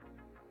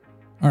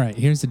All right,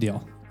 here's the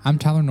deal. I'm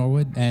Tyler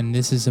Norwood, and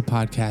this is a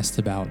podcast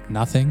about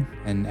nothing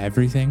and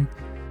everything.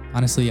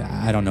 Honestly,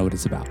 I don't know what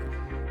it's about.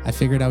 I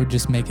figured I would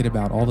just make it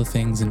about all the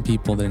things and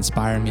people that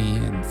inspire me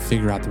and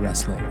figure out the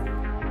rest later.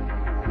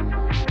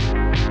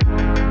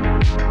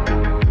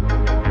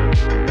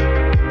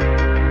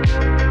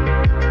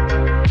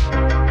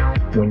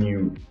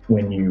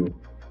 When you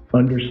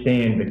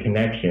understand the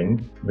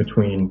connection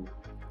between,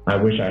 I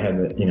wish I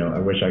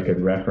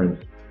could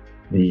reference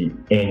the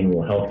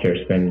annual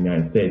healthcare spend in the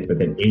United States, but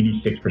then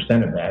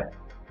 86% of that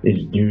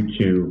is due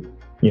to,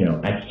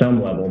 at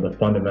some level, the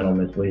fundamental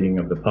misleading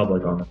of the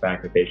public on the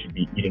fact that they should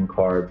be eating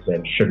carbs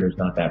and sugar's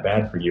not that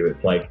bad for you.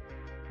 It's like,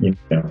 whose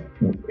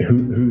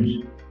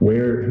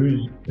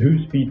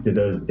feet do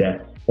those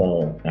deaths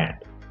fall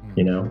at?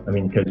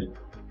 Because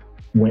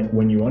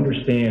when you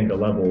understand the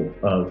level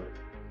of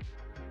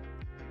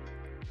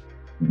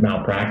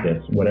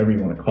malpractice, whatever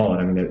you want to call it,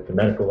 at the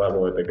medical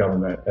level, at the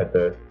government, at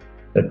the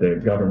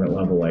government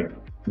level,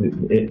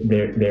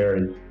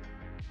 there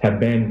have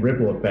been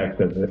ripple effects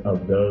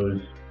of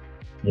those,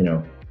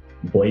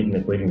 blatant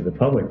misleading to the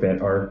public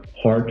that are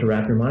hard to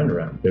wrap your mind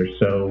around. They're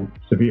so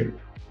severe.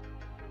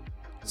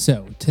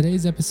 So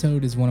today's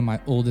episode is one of my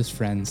oldest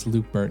friends,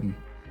 Luke Burton.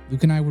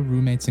 Luke and I were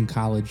roommates in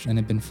college and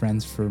have been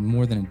friends for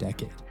more than a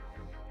decade.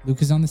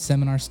 Luke is on the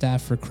seminar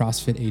staff for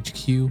CrossFit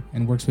HQ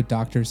and works with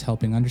doctors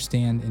helping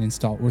understand and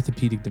install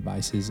orthopedic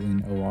devices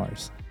in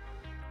ORs.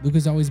 Luke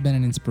has always been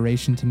an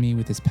inspiration to me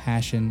with his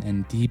passion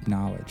and deep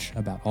knowledge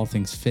about all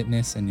things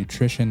fitness and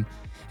nutrition.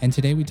 And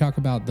today we talk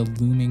about the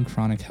looming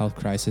chronic health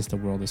crisis the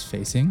world is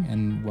facing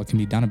and what can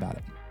be done about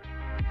it.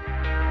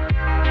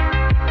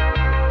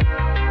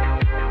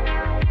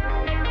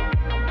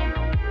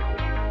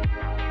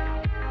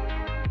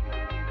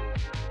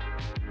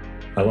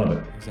 I love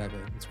it. Exactly.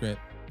 It's great.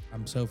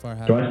 I'm so far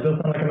happy. Do I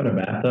still sound like I'm in a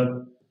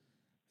bathtub?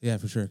 Yeah,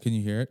 for sure. Can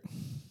you hear it?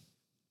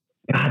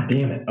 God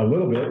damn it. A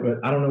little bit,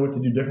 but I don't know what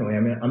to do differently.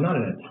 I'm not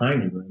in a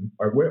tiny room.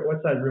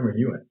 What size room are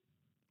you in?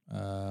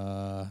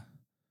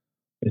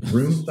 Is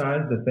room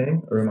size the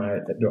thing, or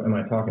am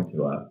I talking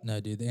too loud? No,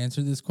 dude. The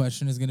answer to this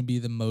question is going to be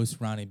the most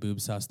Ronnie Boob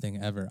sauce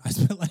thing ever. I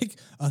spent like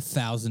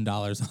 $1,000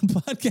 on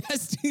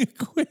podcasting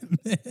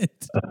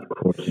equipment. Of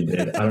course you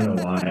did. I don't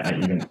know why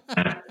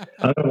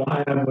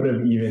I would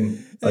have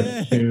even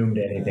assumed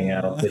anything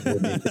else that you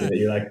would be that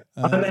you're like,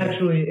 I'm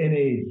actually in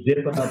a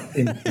zip-up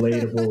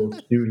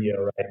inflatable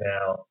studio right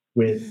now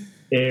with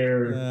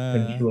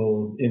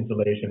air-controlled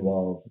insulation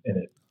walls in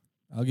it.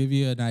 I'll give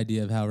you an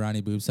idea of how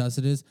Ronnie Boob sauce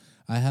it is.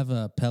 I have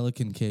a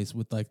Pelican case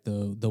with like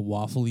the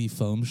waffly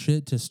foam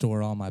shit to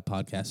store all my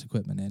podcast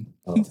equipment in.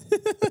 Oh,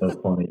 so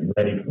funny.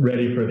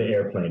 Ready for the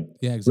airplane.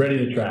 Yeah, exactly.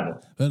 Ready to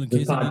travel. Well,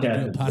 This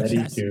podcast is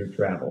ready to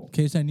travel. In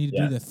case I need to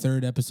do the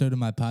third episode of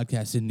my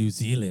podcast in New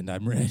Zealand,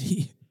 I'm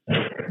ready.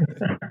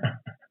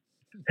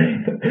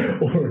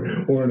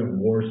 or in a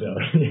war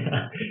zone.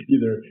 Yeah.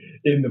 Either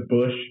in the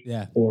bush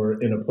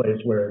or in a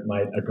place where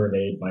a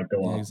grenade might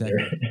go off.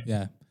 Exactly.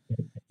 Yeah.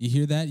 You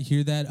hear that? You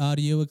hear that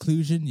audio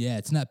occlusion? Yeah,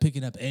 it's not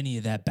picking up any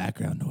of that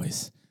background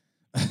noise.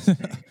 It's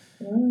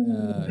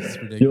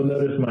ridiculous. You'll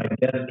notice my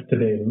guest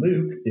today,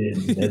 Luke,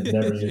 has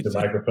never used a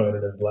microphone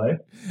in his life.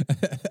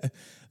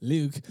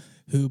 Luke,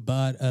 who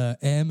bought an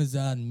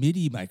Amazon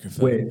MIDI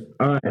microphone. Wait,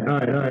 all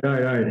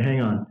right, hang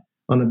on.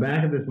 On the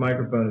back of this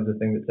microphone is a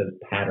thing that says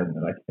pattern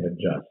that I can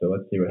adjust. So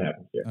let's see what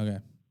happens here. Okay.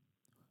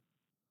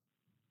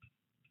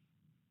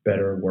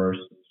 Better, worse,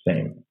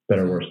 same.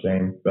 Better, worse,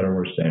 same. Better,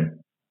 worse, same.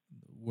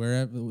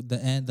 Wherever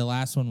the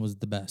last one was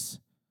the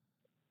best.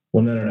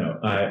 Well, no.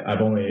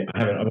 I've only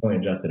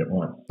adjusted it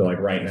once. So like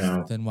right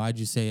now. Then why'd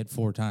you say it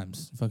 4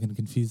 times? Fucking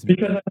confused me.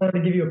 Because I wanted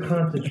to give you a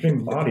constant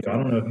stream of audio. I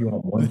don't know if you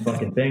want one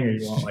fucking thing or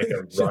you want like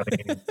a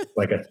running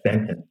like a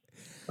sentence.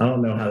 I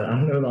don't know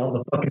all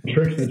the fucking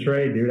tricks of the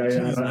trade, dude. I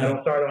don't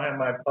have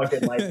my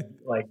fucking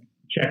like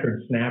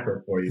checkered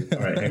snapper for you. All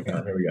right, hang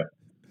on. Here we go.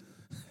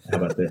 How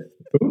about this?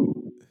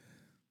 Ooh,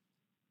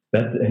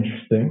 that's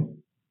interesting.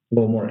 A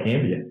little more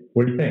ambient.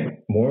 What do you think?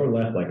 More or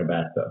less like a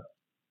bathtub?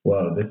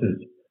 Whoa,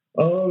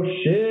 oh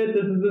shit,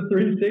 this is the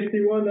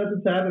 360 one? That's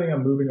what's happening.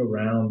 I'm moving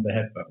around the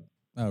headphones.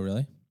 Oh,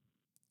 really?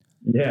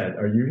 Yeah,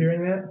 are you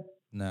hearing that?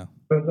 No.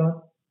 Headphones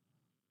on?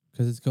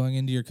 Because it's going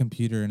into your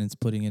computer and it's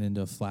putting it into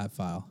a flat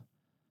file.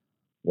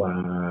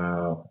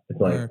 Wow.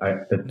 It's like, I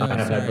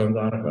have headphones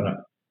on if I'm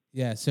not.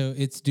 Yeah, so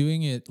it's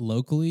doing it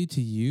locally to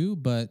you,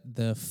 but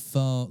the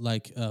phone,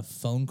 like a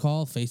phone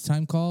call,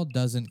 FaceTime call,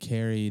 doesn't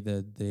carry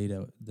the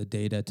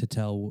data to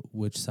tell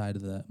which side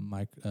of the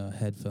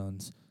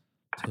headphones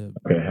to.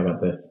 Okay, how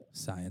about this?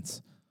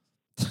 Science.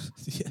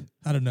 Yeah,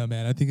 I don't know,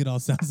 man. I think it all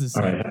sounds the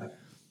same. All right,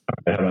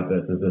 how about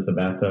this? Is this a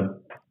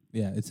bathtub?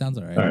 Yeah, it sounds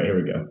all right. All right, here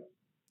we go.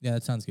 Yeah,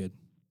 that sounds good.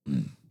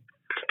 That's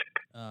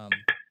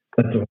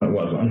what it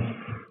was on.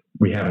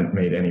 We haven't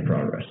made any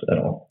progress at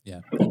all.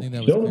 Yeah, I think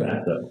that was still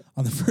bathtub.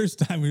 On the first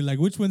time, we were like,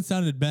 which one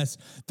sounded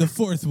best? The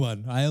fourth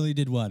one. I only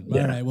did one.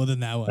 Yeah. All right, well, then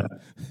that one. All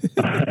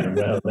right,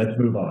 well, let's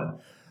move on.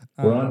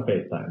 We're on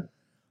FaceTime.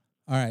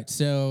 All right.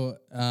 So,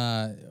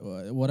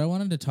 what I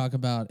wanted to talk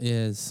about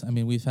is, I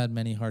mean, we've had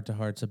many heart to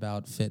hearts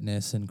about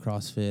fitness and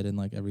CrossFit and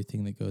like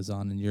everything that goes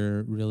on. And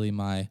you're really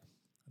my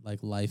like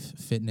life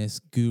fitness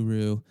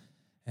guru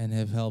and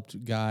have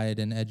helped guide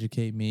and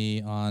educate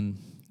me on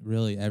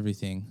really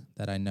everything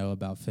that I know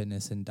about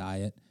fitness and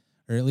diet,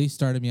 or at least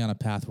started me on a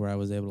path where I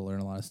was able to learn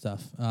a lot of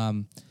stuff.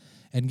 And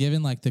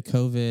given like the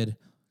COVID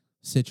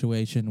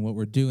situation, what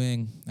we're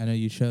doing, I know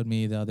you showed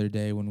me the other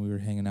day when we were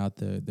hanging out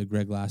the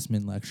Greg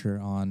Glassman lecture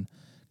on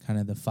kind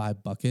of the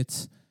 5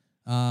 buckets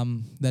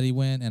that he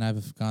went, and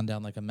I've gone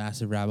down like a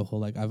massive rabbit hole.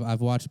 Like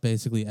I've watched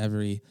basically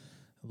every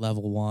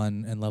level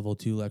 1 and level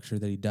 2 lecture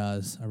that he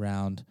does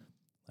around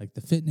like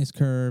the fitness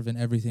curve and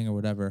everything or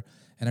whatever.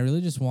 And I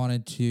really just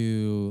wanted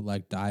to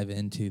like dive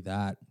into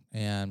that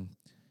and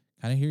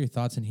kind of hear your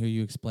thoughts and hear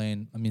you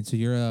explain. I mean, so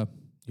you're a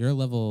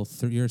level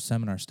 3, you're a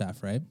seminar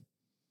staff, right?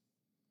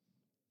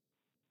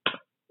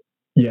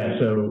 Yeah,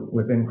 so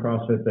within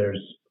CrossFit,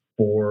 there's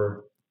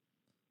 4.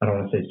 I don't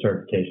want to say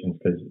certifications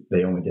because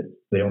they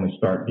only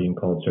start being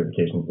called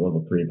certifications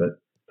level 3, but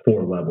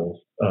 4 levels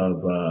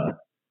of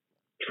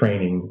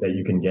training that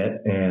you can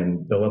get.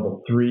 And the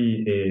level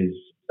 3 is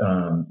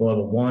the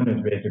level 1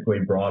 is basically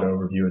broad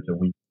overview. It's a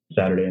week,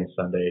 Saturday and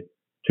Sunday,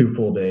 2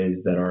 full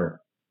days that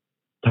are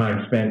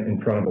time spent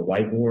in front of a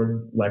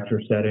whiteboard lecture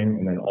setting,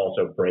 and then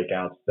also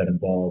breakouts that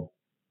involve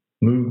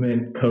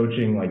movement,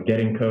 coaching, like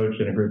getting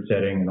coached in a group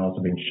setting and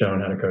also being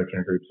shown how to coach in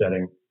a group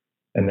setting.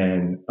 And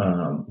then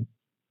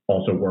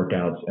also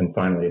workouts, and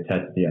finally a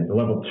test at the end. The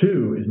level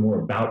 2 is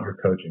more about your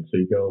coaching. So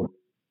you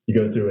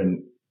go through,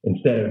 and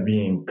instead of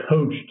being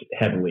coached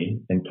heavily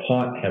and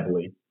taught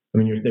heavily, I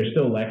mean, there's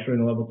still lecture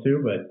in the level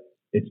 2, but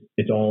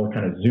it's all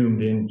kind of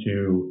zoomed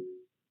into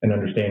an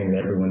understanding that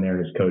everyone there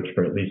has coached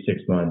for at least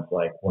 6 months.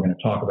 Like, we're going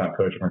to talk about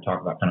coaching. We're going to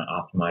talk about kind of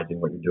optimizing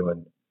what you're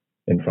doing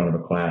in front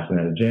of a class and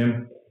at a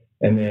gym.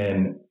 And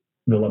then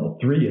the level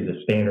 3 is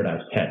a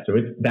standardized test. So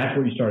that's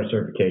where you start a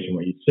certification,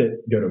 where you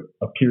go to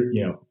a peer,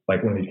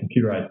 like one of these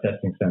computerized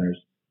testing centers,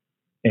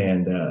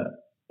 and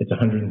it's a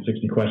 160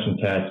 question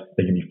test.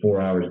 They give you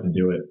 4 hours to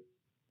do it.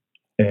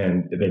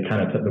 And they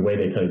kind of, the way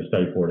they tell you to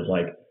study for it is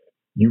like,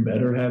 you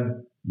better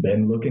have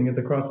been looking at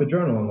the CrossFit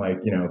Journal and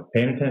like,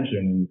 paying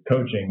attention,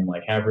 coaching, and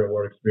like have real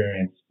world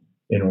experience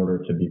in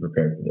order to be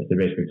prepared for this. They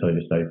basically tell you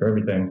to study for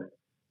everything.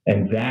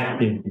 And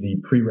that is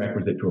the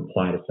prerequisite to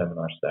apply to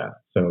seminar staff.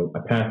 So I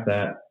passed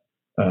that,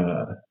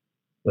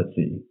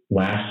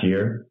 last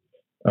year.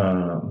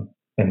 And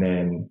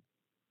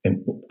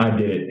I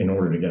did it in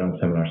order to get on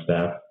seminar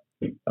staff.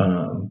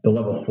 The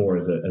level 4,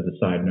 as a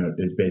side note,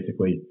 is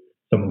basically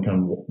a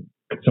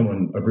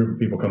group of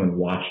people come and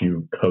watch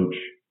you coach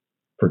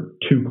for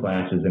 2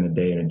 classes in a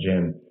day in a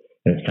gym.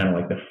 And it's kind of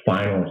like the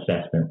final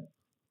assessment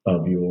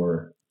of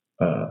your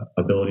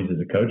abilities as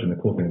a coach. And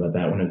the cool thing about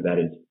that one is that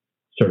it's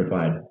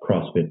certified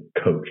CrossFit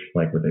coach,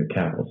 like with a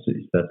capital C.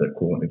 So that's a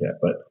cool one to get,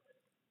 but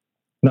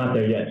not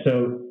there yet.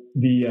 So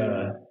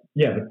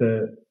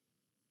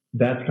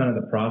that's kind of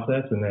the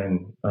process. And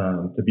then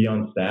to be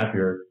on staff,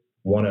 you're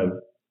one of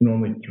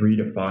normally 3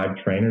 to 5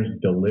 trainers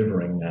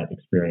delivering that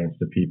experience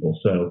to people.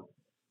 So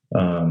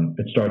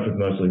it starts with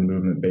mostly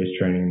movement-based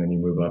training, and then you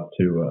move up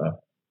to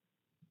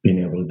being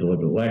able to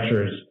deliver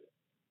lectures.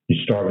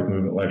 You start with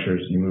movement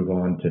lectures, you move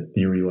on to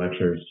theory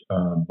lectures.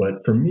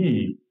 But for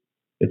me,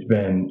 it's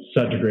been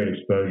such a great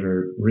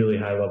exposure, really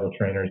high-level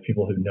trainers,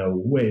 people who know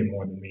way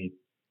more than me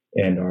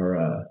and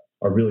are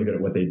really good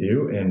at what they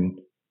do, and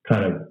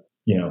kind of,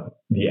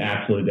 the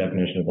absolute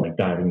definition of like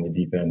diving in the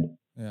deep end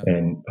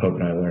and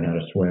hoping I learn how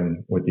to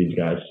swim with these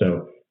guys.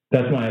 So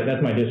that's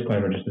my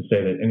disclaimer, just to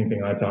say that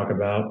anything I talk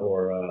about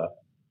or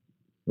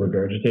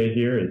regurgitate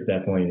here is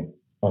definitely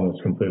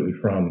almost completely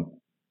from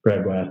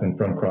Greg Glassman,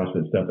 from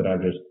CrossFit, stuff that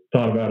I've just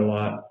thought about a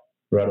lot,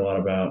 read a lot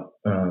about,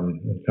 and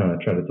kind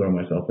of try to throw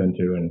myself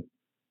into, and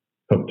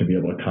hope to be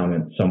able to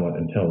comment somewhat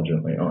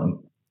intelligently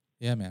on.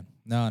 Yeah, man.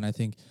 No, and I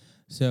think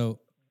so.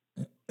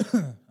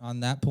 On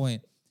that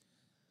point,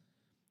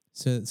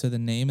 so the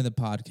name of the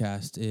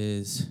podcast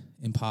is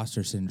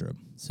Imposter Syndrome.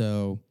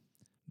 So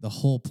the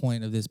whole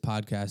point of this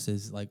podcast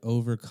is like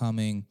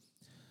overcoming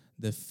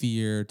the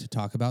fear to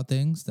talk about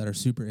things that are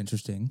super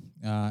interesting,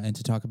 and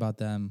to talk about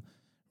them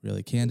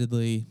really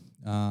candidly,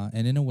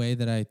 and in a way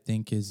that I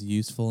think is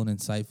useful and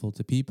insightful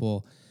to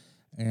people.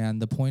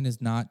 And the point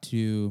is not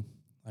to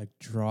like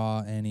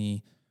draw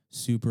any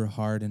super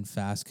hard and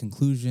fast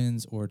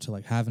conclusions, or to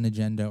like have an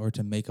agenda, or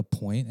to make a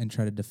point and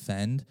try to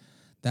defend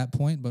that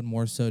point, but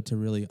more so to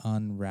really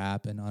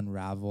unwrap and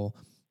unravel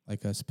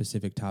like a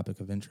specific topic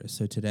of interest.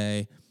 So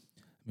today,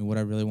 I mean, what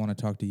I really want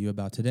to talk to you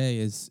about today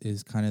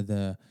is kind of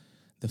the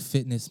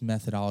fitness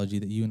methodology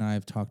that you and I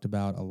have talked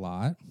about a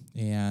lot,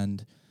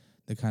 and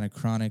the kind of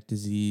chronic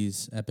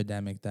disease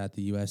epidemic that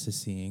the U.S. is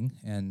seeing.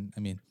 And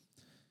I mean,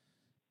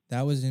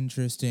 that was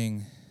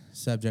interesting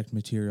subject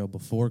material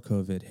before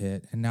COVID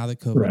hit. And now that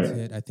COVID's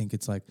hit, I think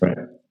it's like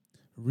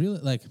really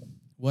like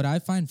what I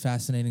find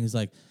fascinating is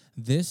like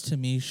this to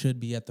me should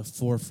be at the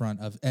forefront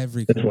of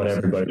every That's what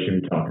conversation. everybody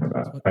should be talking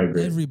about. I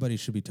agree. Everybody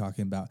should be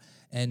talking about,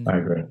 and I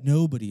agree.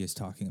 nobody is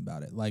talking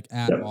about it like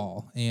at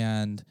all.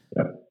 And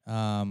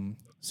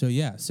so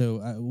yeah,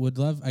 so I would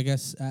love, I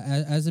guess,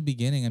 as a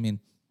beginning. I mean,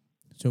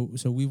 so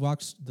we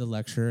watched the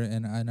lecture,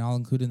 and I'll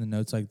include in the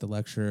notes like the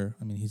lecture.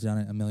 I mean, he's done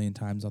it a million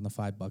times on the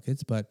 5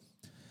 buckets, but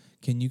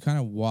can you kind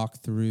of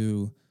walk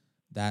through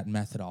that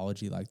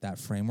methodology, like that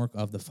framework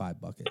of the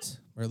 5 buckets,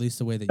 or at least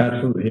the way that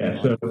absolutely,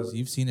 yeah. So because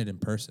you've seen it in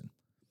person.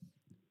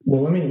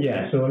 Well, let me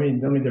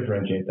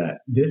differentiate that.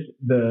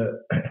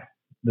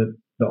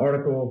 The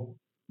article,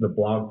 the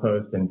blog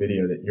post and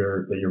video that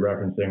you're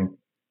referencing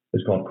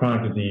is called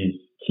 "Chronic Disease: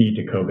 Key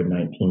to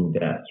COVID-19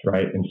 Deaths,"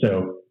 right? And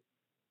so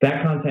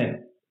that content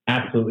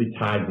absolutely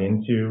ties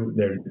into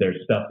there's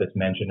stuff that's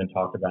mentioned and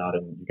talked about,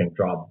 and you can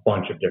draw a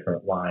bunch of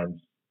different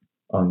lines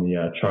on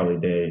the Charlie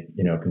Day,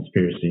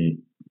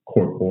 conspiracy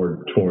court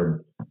board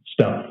toward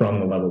stuff from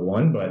the level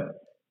 1, but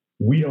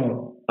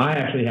I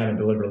actually haven't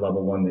delivered a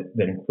level 1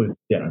 that includes it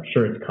yet. I'm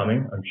sure it's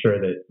coming. I'm sure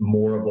that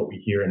more of what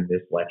we hear in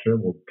this lecture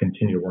will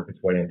continue to work its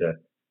way into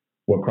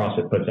what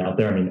CrossFit puts out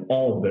there. I mean,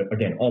 all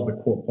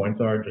the core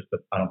points are just that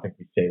I don't think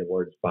we say the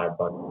words 5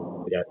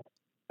 buckets yet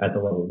at the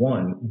level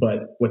 1.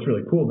 But what's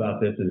really cool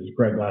about this is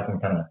Greg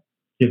Glassman kind of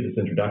gives this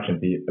introduction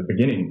at the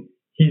beginning.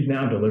 He's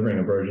now delivering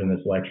a version of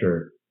this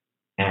lecture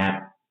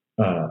at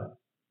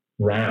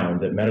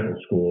rounds at medical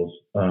schools,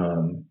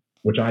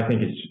 which I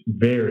think is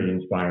very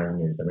inspiring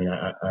news. I mean,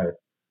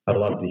 I'd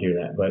love to hear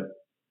that. But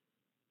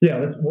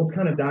yeah, we'll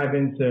kind of dive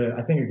into,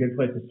 I think a good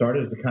place to start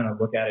is to kind of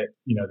look at it,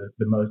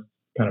 the most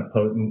kind of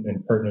potent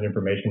and pertinent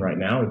information right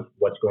now is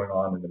what's going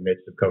on in the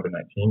midst of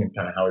COVID-19 and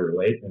kind of how we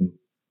relate. And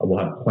we'll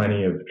have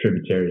plenty of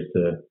tributaries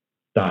to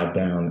dive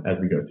down as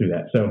we go through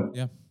that. So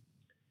yeah,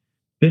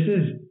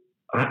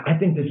 I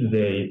think this is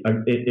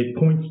it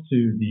points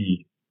to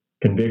the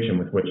conviction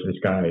with which this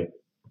guy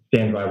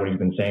stands by what he's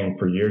been saying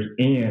for years,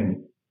 and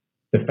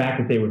the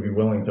fact that they would be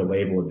willing to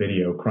label a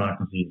video "Chronic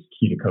Disease: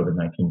 Key to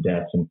COVID-19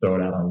 Deaths" and throw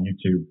it out on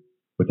YouTube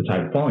with the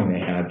type of following they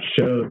have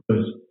shows,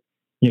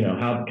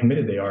 how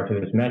committed they are to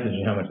this message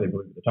and how much they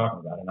believe what they're talking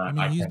about. And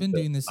I mean, he's been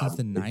doing this since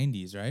the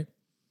 90s, right?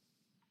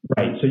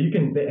 Right. So you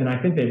can, and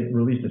I think they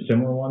released a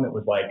similar one that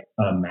was like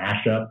a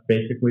mashup,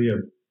 basically, of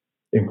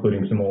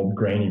including some old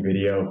grainy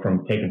video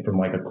taken from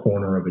like a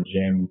corner of a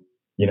gym,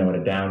 at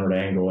a downward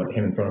angle at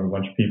him in front of a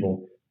bunch of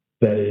people.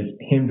 That is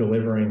him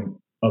delivering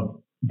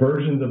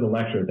versions of the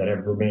lecture that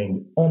have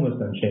remained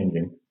almost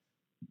unchanging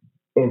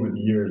over the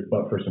years,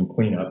 but for some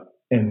cleanup.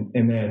 And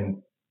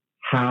then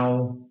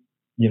how,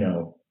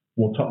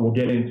 we'll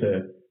get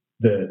into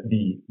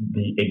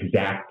the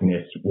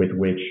exactness with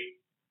which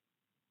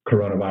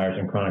coronavirus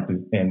and chronic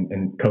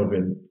and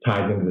COVID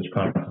ties into this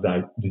chronic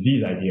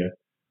disease idea.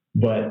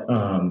 But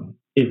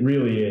it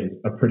really is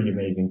a pretty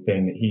amazing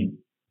thing that he's,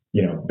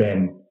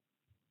 been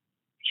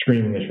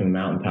screaming this from the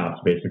mountaintops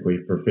basically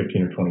for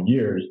 15 or 20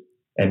 years.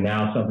 And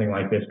now something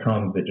like this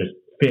comes that just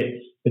fits.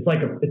 It's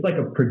like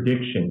a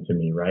prediction to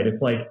me, right?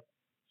 It's like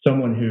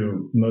someone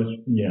who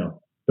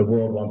the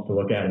world wants to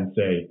look at and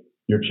say,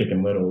 "You're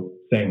Chicken Little,"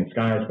 saying the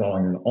sky is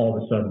falling, and all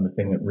of a sudden the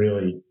thing that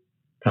really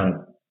kind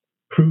of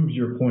proves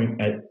your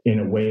point in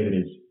a way that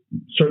is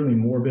certainly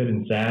morbid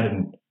and sad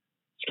and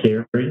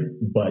scary,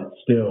 but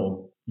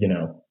still,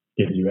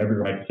 gives you every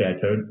right to say, "I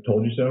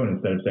told you so." And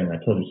instead of saying, "I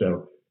told you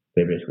so,"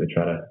 they basically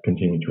try to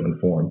continue to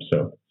inform.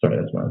 So sorry,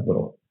 that's my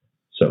little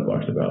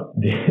soapbox about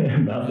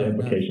the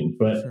implications.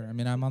 But sure. I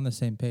mean, I'm on the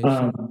same page.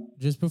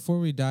 Just before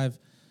we dive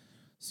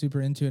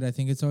super into it, I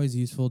think it's always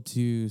useful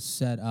to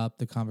set up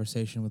the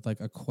conversation with like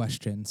a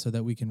question so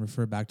that we can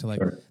refer back to like,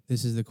 sure,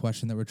 this is the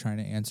question that we're trying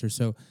to answer.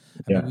 So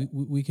I mean,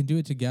 we can do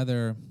it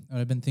together.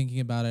 I've been thinking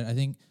about it. I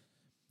think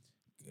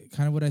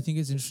kind of what I think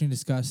is interesting to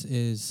discuss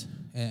is,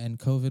 and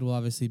COVID will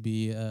obviously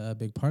be a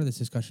big part of this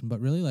discussion, but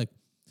really like,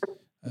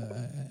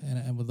 and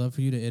I would love for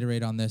you to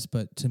iterate on this,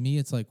 but to me,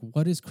 it's like,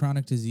 what is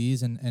chronic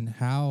disease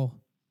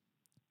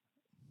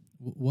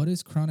what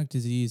is chronic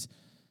disease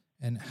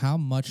and how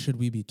much should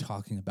we be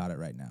talking about it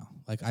right now?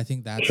 Like, I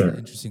think that's the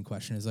interesting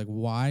question is like,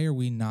 why are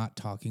we not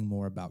talking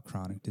more about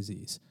chronic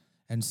disease?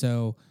 And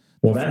so,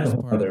 that's a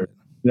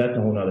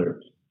whole other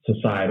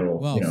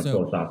societal,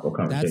 philosophical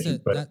conversation.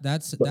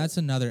 That's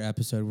another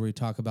episode where we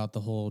talk about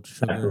the whole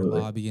sugar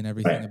lobby and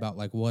everything about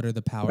like, what are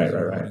the powers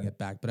that are holding it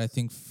back? But I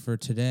think for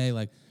today,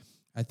 like,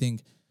 I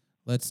think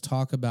let's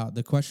talk about,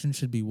 the question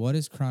should be, what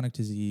is chronic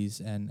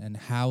disease and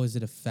how is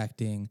it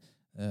affecting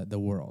the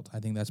world? I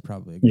think that's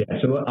probably a good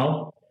point. So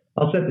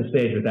I'll set the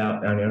stage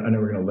without, I know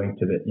we're going to link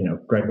to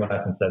Greg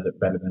Glassman says it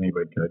better than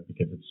anybody could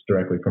because it's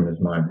directly from his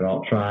mind, but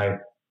I'll try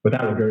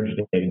without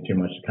regurgitating too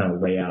much to kind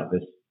of lay out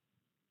this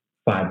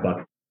 5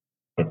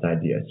 buckets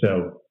idea.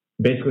 So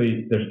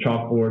basically there's a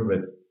chalkboard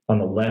with on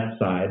the left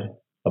side,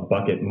 a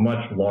bucket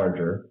much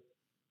larger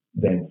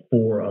than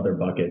 4 other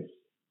buckets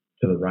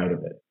to the right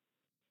of it.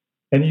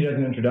 And he does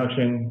an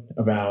introduction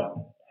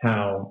about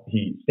how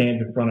he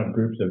stands in front of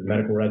groups of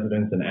medical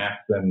residents and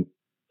asks them,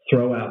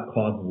 throw out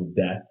causes of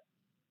death,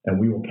 and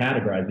we will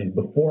categorize these.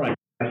 Before I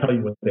tell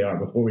you what they are,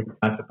 before we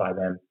classify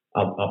them,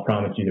 I'll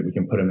promise you that we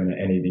can put them into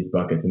any of these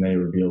buckets, and then he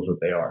reveals what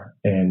they are.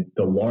 And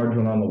the large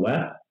one on the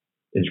left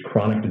is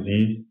chronic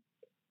disease,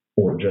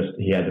 or just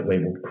he has it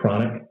labeled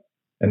chronic.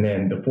 And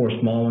then the 4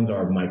 small ones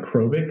are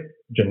microbic,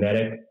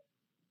 genetic,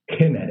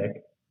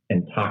 kinetic,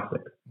 and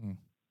toxic.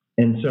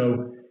 And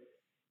so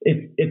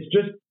it's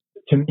just,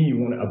 to me,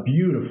 a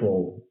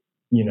beautiful,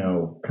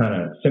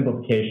 kind of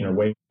simplification or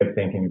way of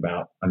thinking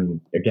about, I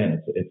mean,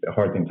 again, it's a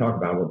hard thing to talk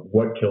about, but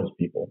what kills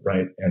people,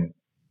 right? And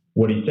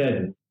what he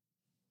says is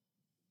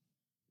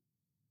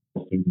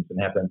students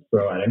and have them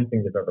throw out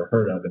anything they've ever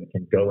heard of, and it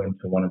can go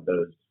into one of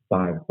those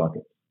 5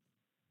 buckets.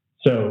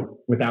 So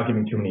without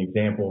giving too many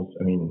examples,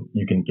 I mean,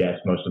 you can guess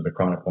most of the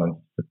chronic ones,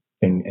 the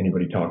thing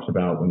anybody talks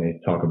about when they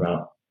talk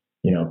about,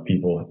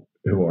 people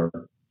who are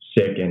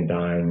sick and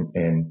dying,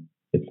 and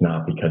it's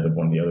not because of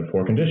one of the other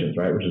 4 conditions,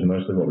 right? Which is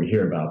mostly what we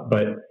hear about.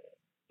 But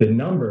the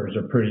numbers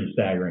are pretty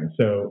staggering.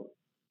 So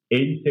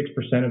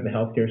 86% of the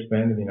healthcare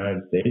spend in the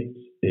United States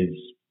is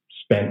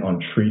spent on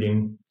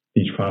treating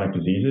these chronic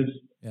diseases,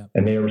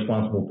 and they are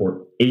responsible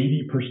for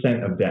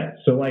 80% of deaths.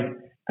 So,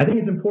 I think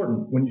it's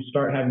important when you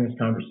start having this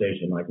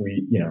conversation,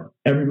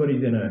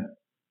 everybody's in a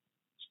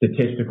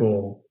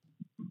statistical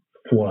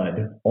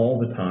flood all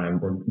the time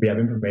where we have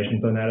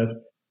information thrown at us.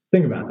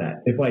 Think about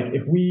that.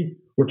 If we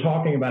were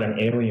talking about an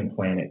alien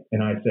planet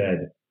and I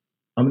said,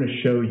 I'm going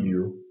to show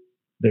you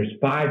there's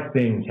 5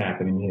 things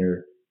happening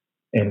here,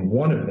 and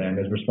one of them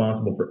is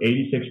responsible for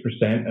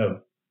 86%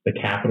 of the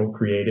capital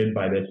created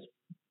by this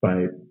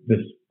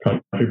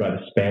country, by the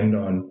spend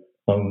on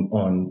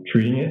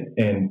treating it,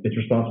 and it's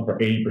responsible for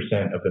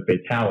 80% of the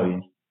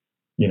fatalities.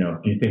 Do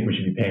you think we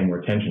should be paying more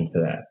attention to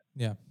that?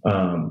 Yeah.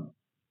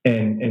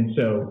 And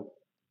so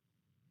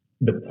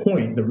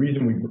the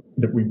reason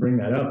we bring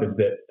that up is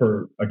that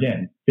for,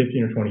 again,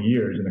 15 or 20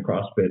 years in the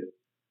CrossFit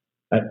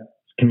at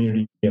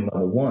community in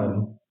level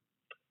 1,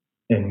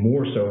 and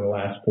more so in the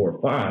last 4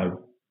 or 5,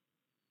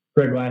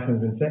 Greg Glassman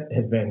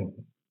has been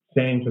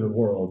saying to the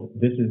world,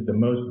 this is the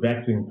most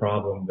vexing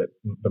problem that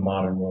the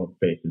modern world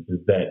faces,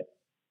 is that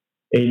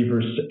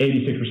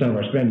 86% of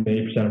our spend,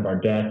 80% of our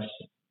deaths,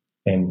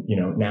 and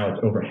now it's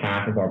over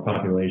half of our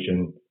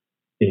population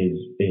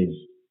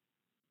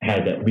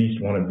has at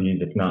least one of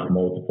these, if not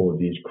multiple of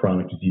these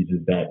chronic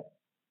diseases. That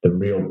the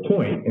real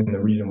point, and the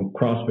reason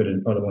CrossFit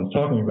are the ones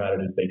talking about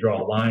it, is they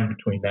draw a line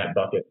between that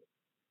bucket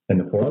and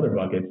the 4 other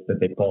buckets that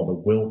they call the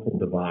willful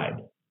divide,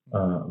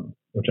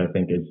 which I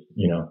think is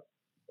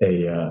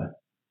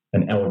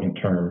an elegant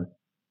term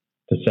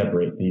to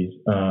separate these.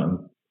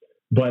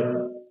 But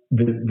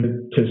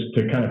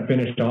to kind of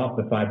finish off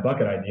the 5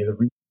 bucket idea, the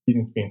reason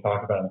it's being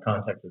talked about in the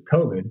context of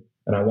COVID,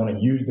 and I want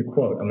to use the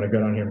quote. I'm going to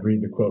go down here and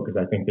read the quote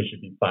because I think this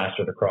should be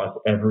plastered across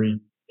every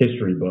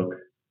history book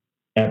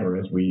ever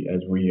as we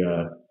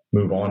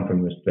move on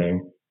from this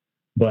thing.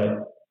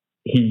 But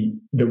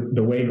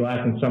the way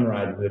Glassman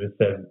summarizes it, it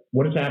says,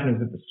 what has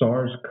happened is that the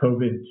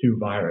SARS-CoV-2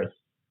 virus,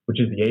 which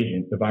is the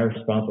agent, the virus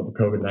responsible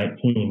for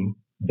COVID-19,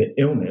 the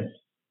illness,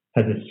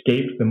 has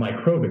escaped the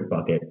microbic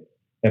bucket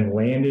and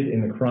landed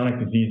in the chronic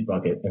disease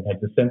bucket, and has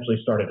essentially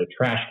started a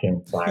trash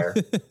can fire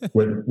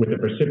with the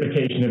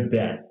precipitation of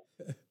death,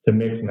 to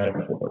mix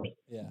metaphors.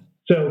 Yeah.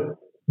 So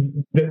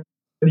the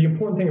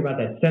important thing about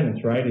that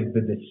sentence, right, is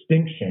the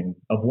distinction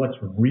of what's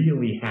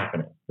really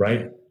happening,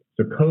 right?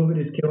 So COVID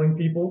is killing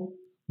people,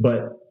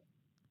 but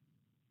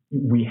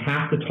we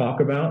have to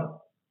talk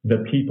about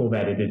the people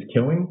that it is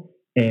killing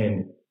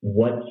and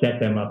what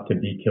set them up to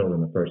be killed in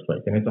the first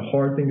place. And it's a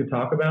hard thing to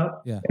talk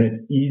about. Yeah. And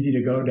it's easy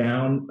to go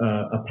down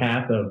a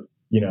path of,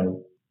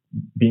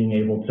 being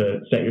able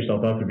to set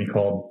yourself up to be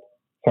called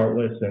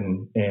heartless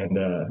and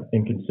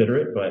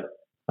inconsiderate. But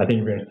I think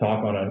if you're going to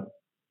talk on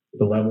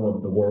the level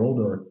of the world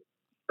or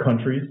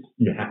countries,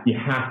 you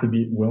have to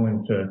be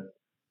willing to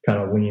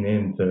kind of lean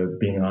into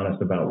being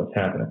honest about what's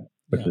happening.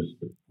 Which is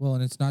well,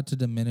 and it's not to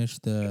diminish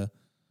the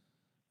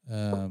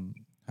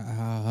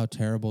how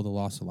terrible the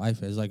loss of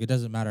life is. It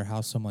doesn't matter how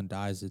someone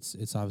dies;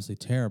 it's obviously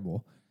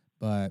terrible.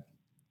 But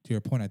to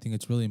your point, I think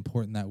it's really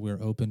important that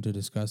we're open to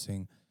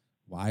discussing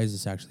why is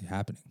this actually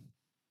happening.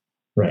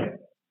 Right.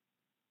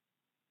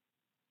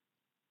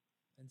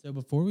 And so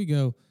before we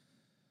go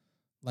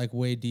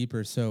way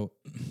deeper, so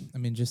I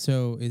mean, just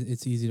so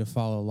it's easy to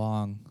follow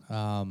along,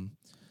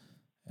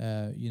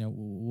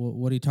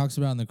 what he talks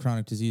about in the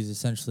chronic disease,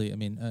 essentially, I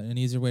mean, an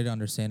easier way to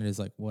understand it is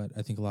what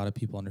I think a lot of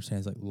people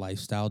understand is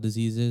lifestyle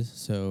diseases.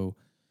 So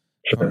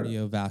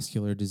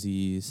cardiovascular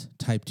disease,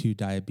 type 2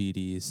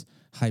 diabetes,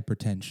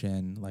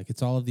 hypertension,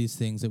 it's all of these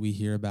things that we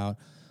hear about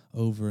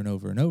over and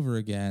over and over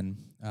again.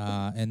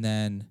 And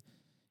then,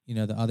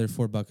 the other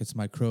 4 buckets,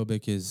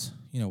 microbic is,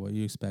 what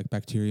you expect,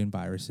 bacteria and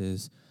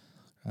viruses.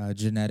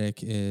 Genetic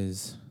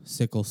is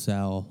sickle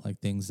cell,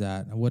 things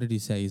that, what did he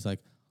say? He's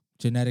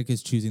genetic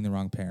is choosing the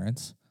wrong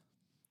parents.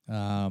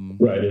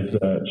 Right, it's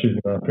choosing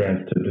the wrong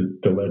parents to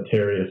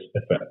deleterious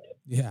effect.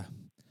 Yeah.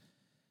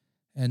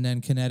 And then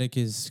kinetic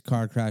is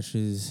car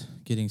crashes,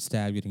 getting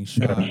stabbed, getting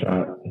shot.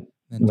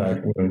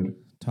 Knife wound.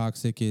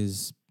 Toxic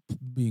is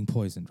being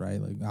poisoned,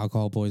 right?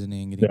 Alcohol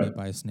poisoning, getting bit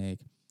by a snake.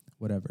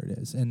 whatever it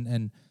is.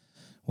 And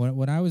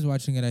when I was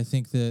watching it, I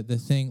think the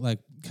thing, like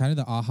kind of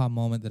the aha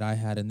moment that I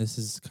had, and this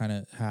is kind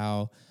of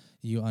how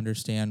you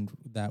understand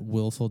that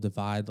willful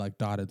divide, like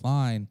dotted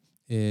line,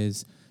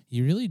 is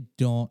you really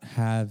don't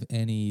have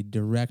any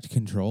direct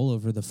control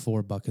over the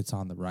 4 buckets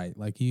on the right.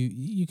 Like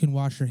you can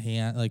wash your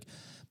hand, like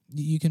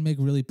you can make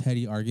really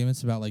petty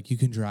arguments about like you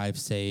can drive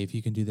safe,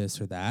 you can do this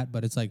or that,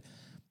 but it's like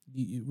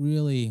you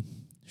really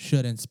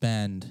shouldn't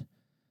spend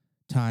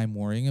time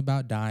worrying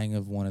about dying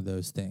of one of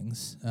those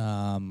things.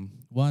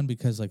 One,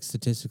 because like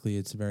statistically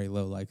it's very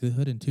low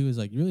likelihood, and 2 is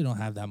like you really don't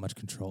have that much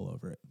control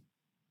over it.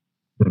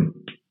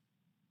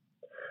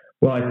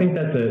 Well, I think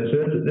that's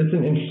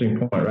an interesting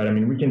point, right? I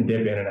mean, we can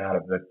dip in and out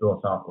of the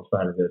philosophical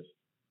side of this,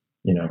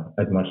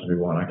 as much as we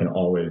want. I can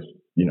always,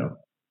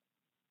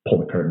 pull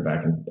the curtain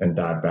back and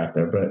dive back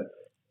there. But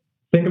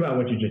think about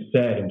what you just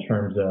said in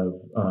terms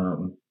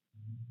of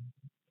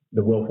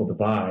the willful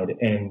divide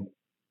and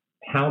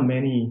how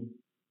many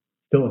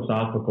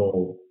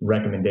philosophical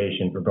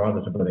recommendations,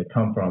 regardless of where they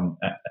come from,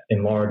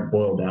 in large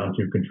boil down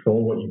to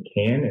control what you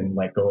can and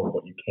let go of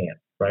what you can't,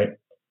 right?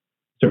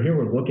 So here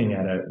we're looking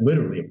at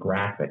literally a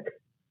graphic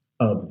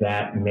of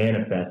that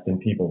manifest in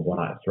people's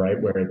lives, right?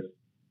 Where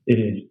it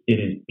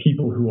is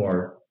people who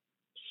are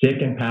sick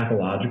and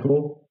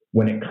pathological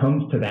when it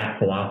comes to that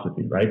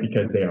philosophy, right?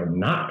 Because they are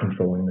not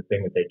controlling the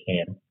thing that they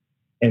can.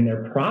 And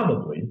they're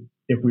probably,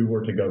 if we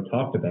were to go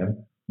talk to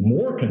them,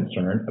 more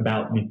concerned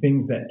about the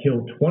things that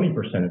kill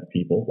 20% of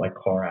people, like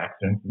car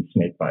accidents and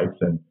snake bites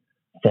and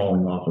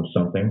falling off of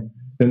something,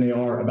 than they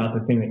are about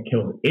the thing that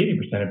kills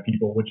 80% of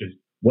people, which is,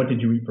 what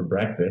did you eat for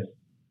breakfast?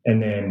 And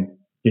then,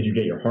 did you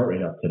get your heart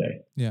rate up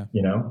today? Yeah.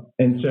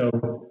 And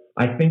so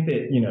I think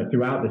that,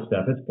 throughout this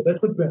stuff,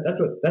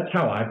 that's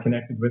how I've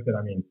connected with it.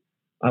 I mean,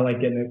 I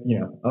like getting it,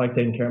 I like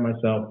taking care of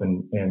myself,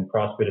 and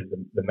CrossFit is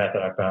the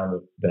method I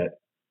found that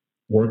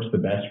works the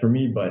best for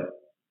me. But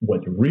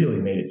what's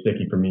really made it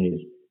sticky for me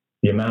is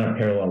the amount of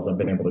parallels I've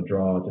been able to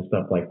draw to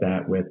stuff like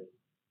that with,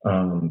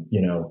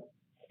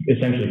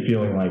 essentially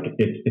feeling like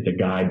it's a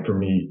guide for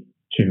me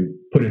to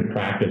put in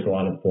practice a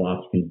lot of the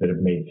philosophies that have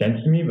made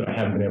sense to me, but I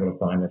haven't been able to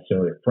find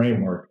necessarily a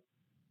framework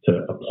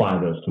to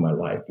apply those to my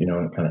life, and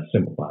it kind of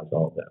simplifies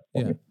all of that.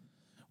 Yeah.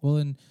 Well,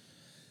 and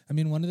I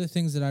mean, one of the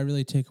things that I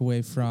really take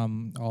away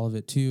from all of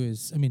it too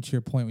is, I mean, to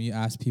your point, when you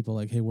ask people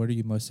like, hey, what are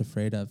you most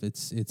afraid of?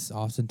 It's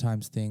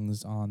oftentimes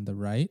things on the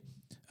right.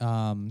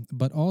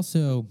 But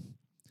also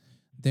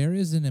there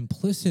is an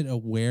implicit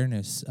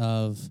awareness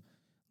of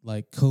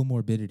like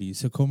comorbidities.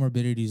 So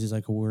comorbidities is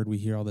like a word we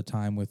hear all the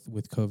time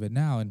with COVID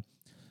now. And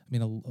I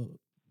mean,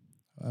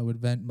 I would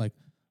vent like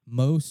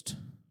most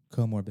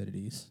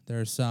comorbidities. There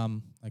are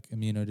some like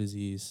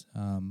immunodisease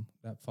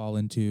that fall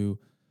into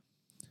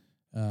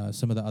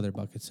some of the other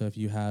buckets. So if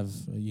you have,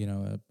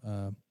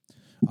 a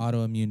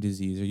autoimmune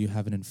disease, or you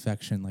have an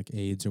infection like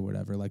AIDS or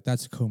whatever, like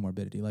that's a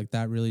comorbidity. Like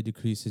that really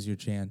decreases your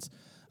chance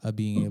of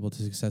being able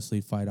to successfully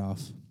fight off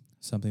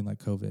something like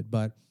COVID.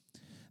 But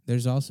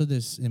there's also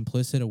this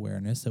implicit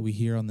awareness that we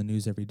hear on the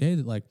news every day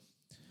that like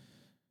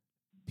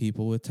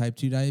people with type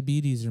 2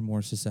 diabetes are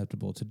more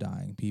susceptible to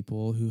dying.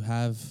 People who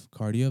have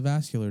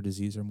cardiovascular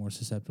disease are more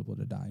susceptible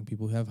to dying.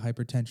 People who have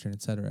hypertension,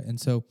 et cetera. And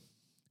so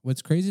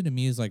what's crazy to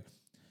me is like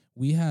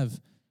we have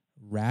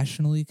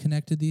rationally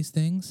connected these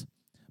things,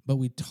 but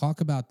we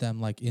talk about them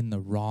like in the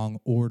wrong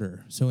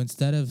order. So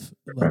instead of,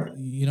 like,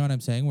 you know what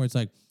I'm saying? Where it's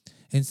like,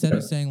 instead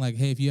of saying like,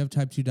 hey, if you have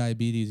type 2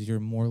 diabetes, you're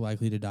more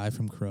likely to die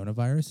from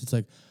coronavirus. It's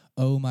like,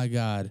 oh my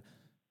God,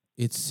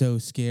 it's so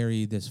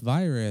scary, this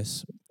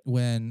virus,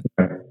 when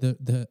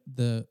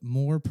the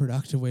more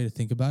productive way to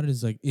think about it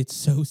is like, it's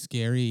so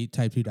scary,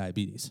 type 2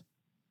 diabetes.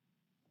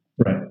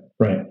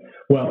 Right.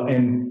 Well,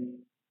 and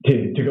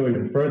to go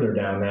even further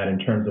down that in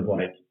terms of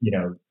like,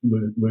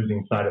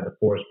 losing sight of the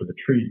forest for the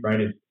trees,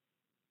 right, is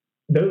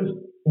those,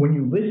 when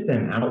you list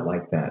them out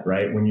like that,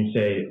 right, when you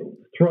say,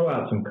 throw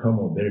out some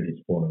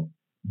comorbidities for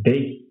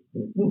me,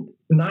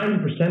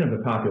 90% of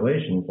the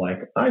population is like,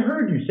 I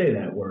heard you say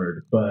that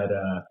word, but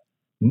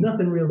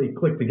nothing really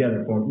clicked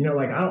together for me.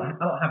 Like I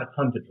don't have a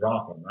ton to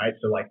draw from, right?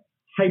 So like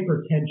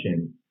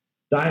hypertension,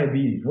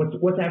 diabetes,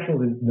 what's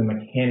actually the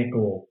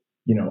mechanical,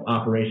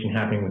 operation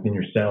happening within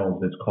your cells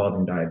that's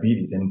causing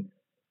diabetes? And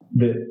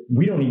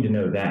we don't need to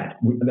know that.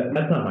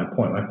 That's not my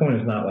point. My point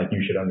is not like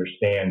you should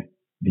understand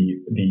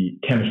the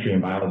chemistry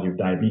and biology of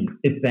diabetes.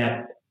 It's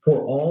that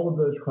for all of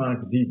those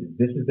chronic diseases,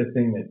 this is the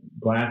thing that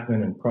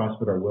Glassman and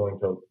CrossFit are willing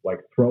to like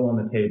throw on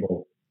the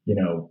table,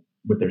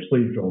 with their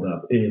sleeves rolled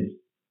up, is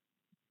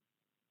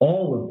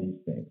all of these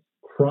things.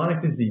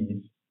 Chronic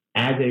disease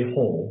as a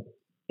whole,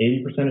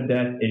 80% of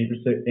death,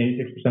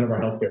 86% of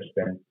our healthcare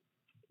spend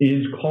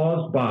is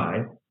caused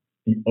by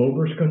the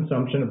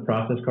overconsumption of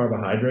processed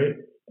carbohydrate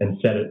and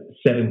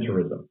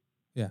sedentarism.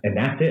 Yeah. And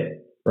that's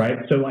it, right?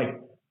 So like,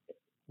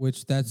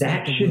 which that's that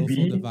like the should willful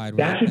be, divide.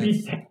 That should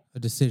be a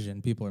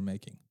decision people are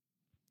making.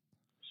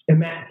 And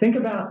Matt, think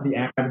about the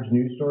average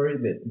news story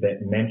that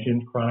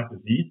mentioned chronic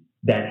disease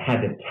that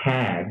had to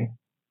tag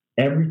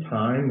every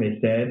time they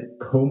said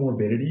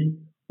comorbidity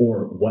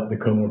or what the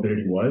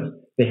comorbidity was,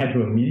 they had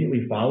to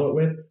immediately follow it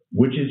with,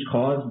 which is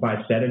caused by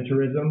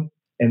sedentarism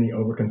and the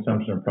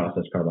overconsumption of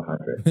processed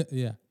carbohydrates.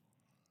 Yeah.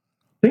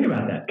 Think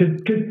about that,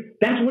 because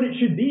that's what it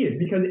should be. Is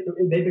because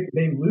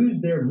they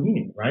lose their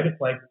meaning, right?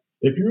 It's like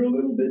if you're a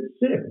little bit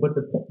sick, but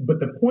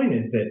the point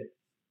is that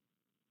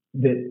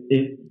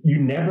you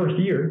never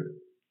hear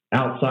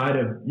outside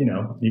of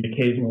the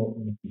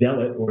occasional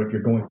zealot, or if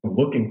you're going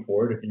looking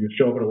for it, if you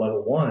show up at a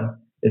level 1,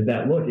 is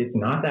that look, it's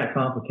not that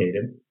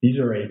complicated. These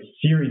are a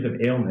series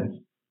of ailments,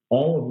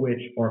 all of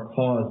which are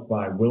caused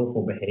by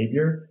willful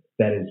behavior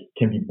that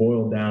can be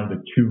boiled down to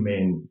two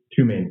main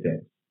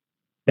things.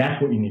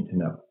 That's what you need to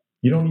know.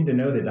 You don't need to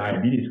know that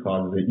diabetes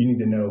causes it. You need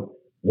to know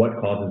what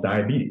causes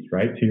diabetes,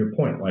 right? To your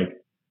point, like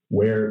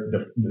where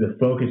the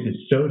focus is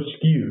so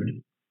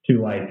skewed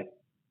to like,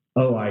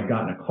 oh, I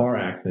got in a car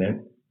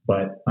accident,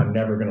 but I'm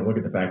never going to look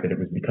at the fact that it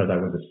was because I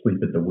was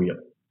asleep at the wheel,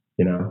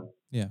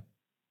 Yeah,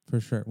 for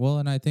sure. Well,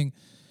 and I think,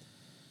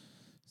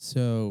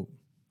 so,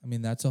 I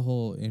mean, that's a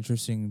whole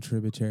interesting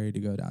tributary to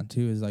go down to,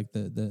 is like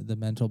the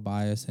mental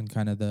bias and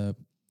kind of the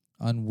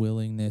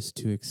unwillingness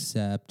to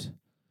accept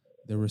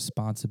the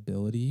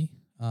responsibility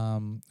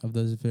of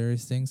those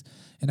various things.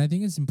 And I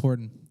think it's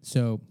important.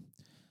 So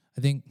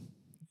I think,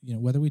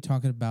 whether we're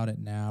talking about it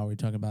now or we're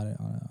talking about it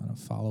on a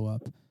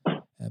follow-up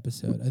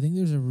episode, I think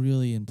there's a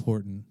really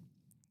important,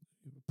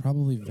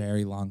 probably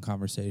very long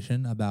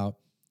conversation about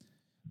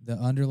the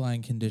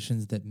underlying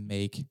conditions that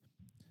make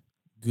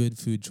good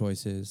food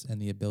choices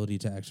and the ability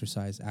to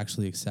exercise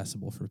actually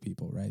accessible for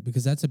people, right?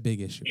 Because that's a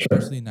big issue,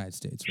 especially in the United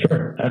States, right?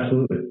 Sure,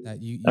 absolutely. That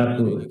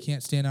Absolutely. you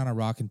can't stand on a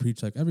rock and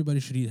preach like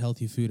everybody should eat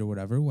healthy food or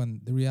whatever, when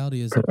the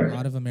reality is that a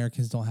lot of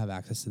Americans don't have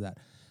access to that.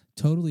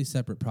 Totally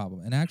separate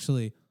problem. And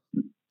actually,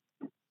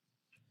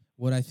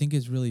 what I think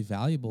is really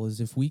valuable is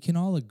if we can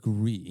all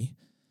agree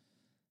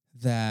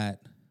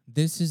that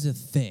this is a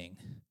thing,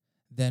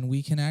 then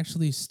we can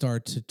actually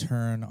start to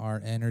turn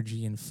our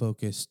energy and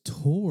focus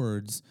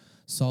towards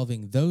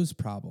solving those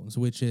problems,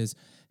 which is,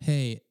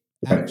 hey,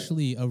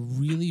 actually a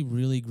really,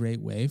 really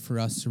great way for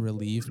us to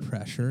relieve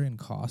pressure and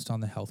cost on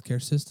the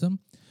healthcare system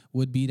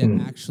would be to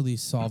actually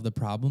solve the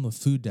problem of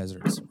food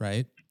deserts,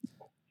 right?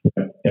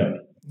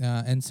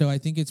 Yeah. And so I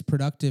think it's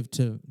productive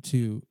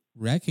to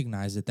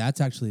recognize that that's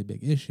actually a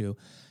big issue.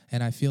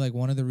 And I feel like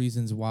one of the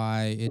reasons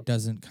why it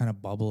doesn't kind of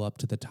bubble up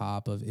to the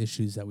top of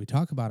issues that we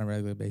talk about on a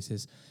regular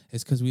basis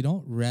is because we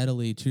don't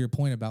readily, to your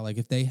point about like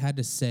if they had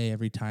to say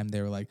every time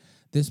they were like,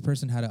 this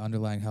person had an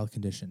underlying health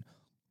condition,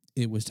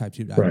 it was type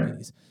 2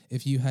 diabetes. Right.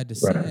 If you had to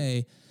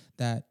say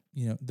that,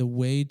 the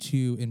way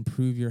to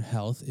improve your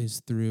health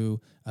is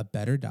through a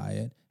better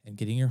diet and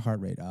getting your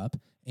heart rate up.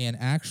 And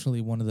actually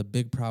one of the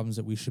big problems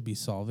that we should be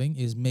solving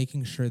is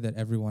making sure that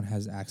everyone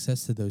has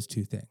access to those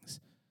two things.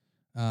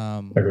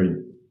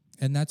 Agreed.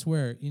 And that's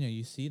where,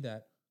 you see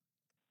that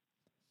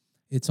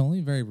it's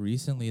only very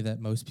recently that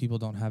most people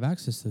don't have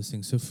access to those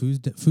things. So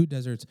food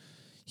deserts,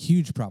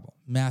 huge problem,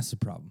 massive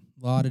problem.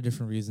 A lot of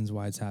different reasons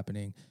why it's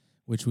happening,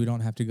 which we don't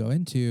have to go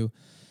into.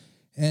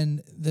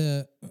 And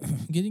the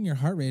getting your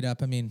heart rate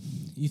up, I mean,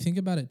 you think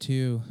about it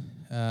too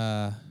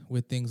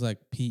with things like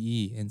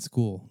PE in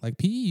school. Like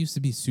PE used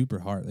to be super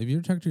hard. If you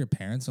ever talk to your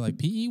parents, they're like,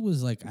 PE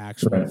was like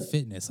actual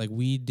fitness. Like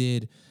we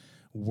did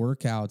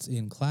workouts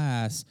in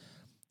class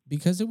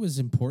because it was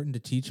important to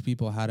teach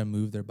people how to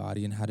move their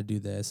body and how to do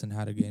this and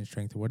how to gain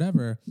strength or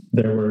whatever.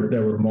 There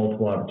were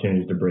multiple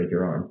opportunities to break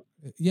your arm.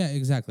 Yeah,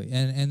 exactly.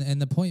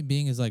 And the point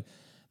being is like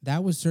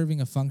that was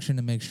serving a function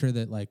to make sure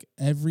that like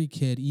every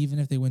kid, even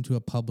if they went to a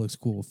public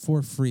school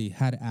for free,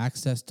 had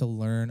access to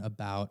learn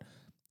about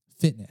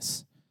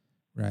fitness,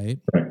 right?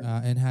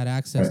 And had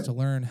access to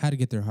learn how to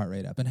get their heart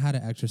rate up and how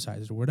to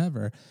exercise or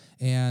whatever.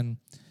 And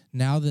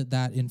now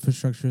that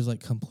infrastructure is like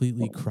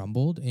completely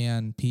crumbled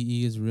and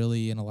PE is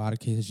really in a lot of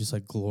cases just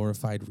like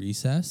glorified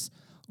recess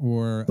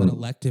or an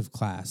elective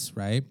class,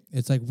 right?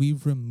 It's like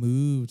we've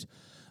removed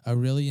a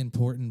really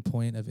important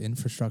point of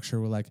infrastructure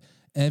where like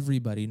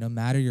everybody, no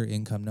matter your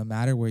income, no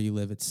matter where you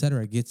live, et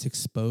cetera, gets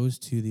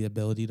exposed to the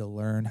ability to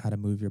learn how to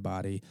move your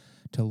body,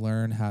 to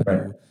learn how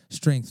to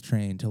strength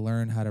train, to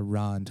learn how to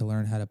run, to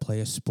learn how to play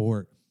a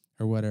sport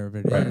or whatever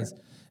it is.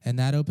 And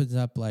that opens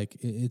up like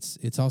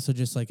it's also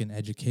just like an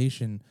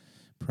education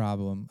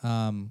problem.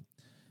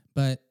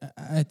 But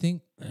I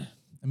think,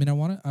 I mean, I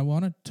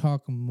want to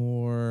talk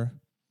more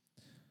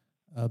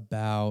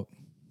about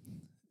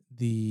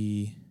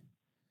the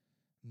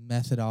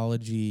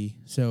methodology.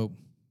 So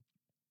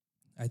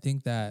I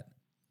think that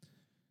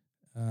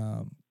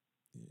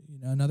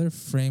another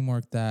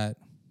framework that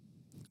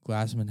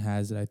Glassman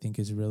has that I think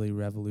is really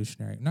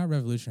revolutionary, not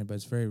revolutionary, but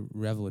it's very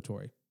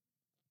revelatory.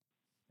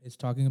 It's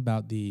talking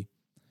about the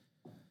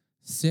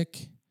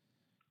sick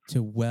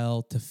to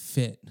well to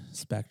fit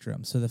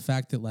spectrum. So the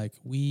fact that like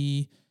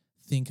we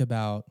think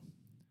about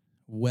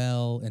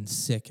well and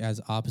sick as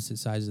opposite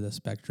sides of the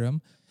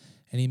spectrum.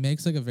 And he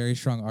makes like a very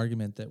strong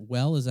argument that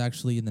well is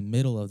actually in the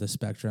middle of the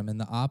spectrum and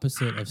the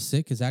opposite of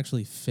sick is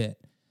actually fit.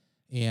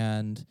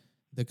 And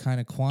the kind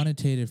of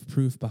quantitative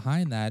proof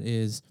behind that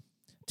is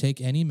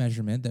take any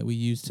measurement that we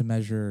use to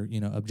measure,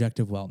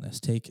 objective wellness.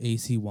 Take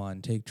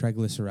AC1, take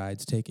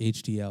triglycerides, take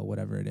HDL,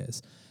 whatever it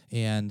is.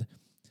 And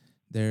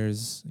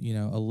there's,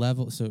 a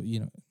level. So,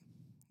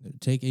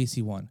 take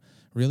AC1.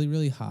 Really,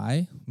 really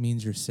high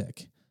means you're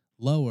sick.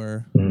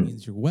 Lower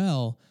means you're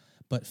well.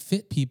 But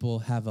fit people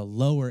have a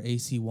lower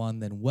AC1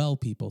 than well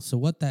people. So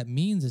what that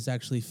means is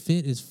actually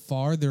fit is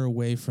farther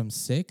away from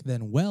sick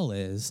than well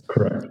is.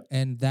 Correct.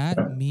 And that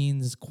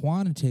means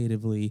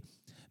quantitatively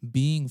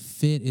being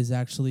fit is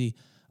actually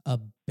a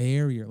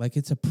barrier. Like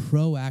it's a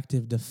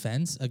proactive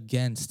defense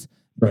against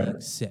being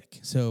sick.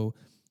 So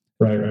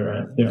right.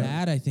 Yeah.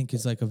 That I think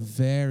is like a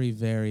very,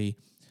 very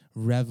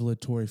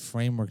revelatory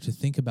framework to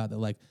think about, that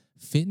like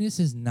fitness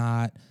is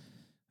not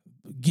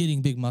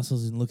getting big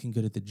muscles and looking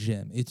good at the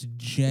gym. It's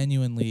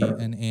genuinely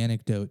an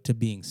antidote to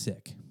being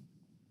sick.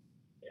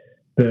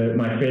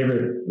 My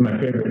favorite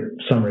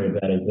summary of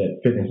that is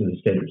that fitness is a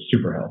state of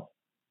super health,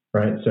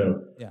 right?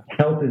 So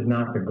health is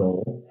not the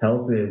goal.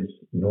 Health is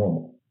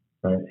normal,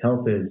 right?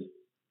 Health is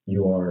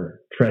you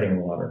are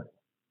treading water,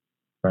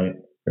 right?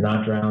 You're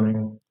not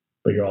drowning,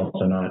 but you're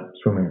also not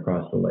swimming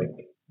across the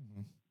lake.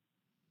 Mm-hmm.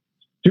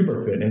 Super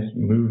health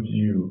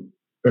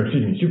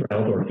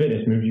or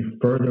fitness moves you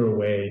further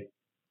away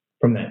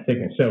from that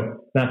sickness.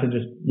 So not to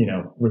just,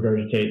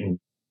 regurgitate and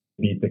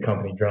beat the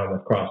company drum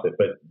with CrossFit,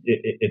 but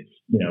it's,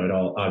 it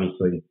all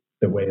obviously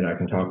the way that I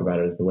can talk about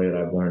it is the way that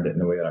I've learned it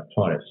and the way that I've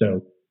taught it.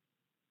 So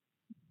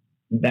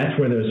that's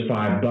where those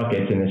 5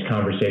 buckets in this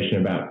conversation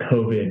about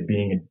COVID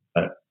being,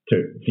 to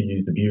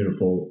use the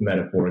beautiful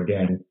metaphor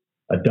again,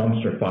 a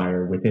dumpster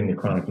fire within the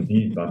chronic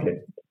disease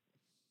bucket.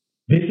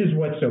 This is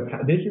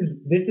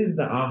this is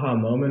the aha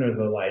moment, or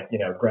the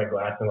Greg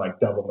Glassman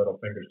double middle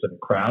fingers to the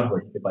crowd,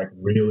 where you could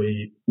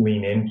really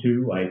lean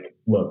into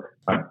look,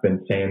 I've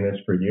been saying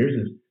this for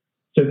years.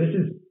 So this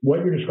is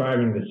what you're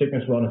describing. The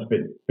sickness, wellness,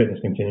 fitness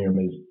continuum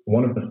is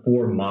one of the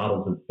 4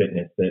 models of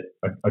fitness that,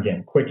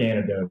 again, quick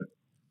anecdote.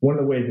 One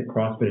of the ways that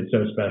CrossFit is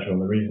so special,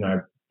 and the reason I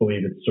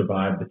believe it's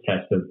survived the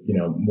test of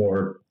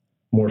more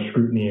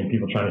scrutiny and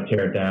people trying to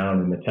tear it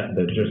down, and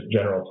the just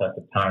general test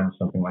of time,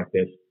 something like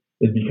this,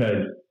 is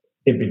because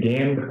it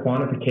began with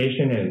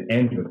quantification and it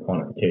ends with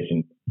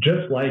quantification.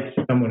 Just like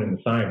someone in the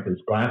sciences,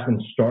 Glassman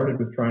started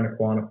with trying to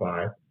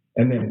quantify,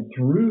 and then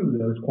through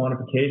those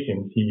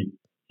quantifications,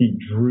 he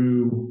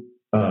drew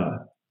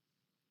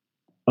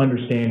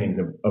understandings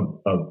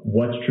of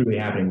what's truly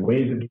happening,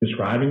 ways of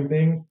describing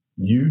things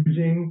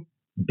using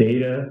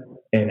data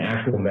and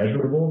actual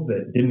measurables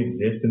that didn't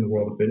exist in the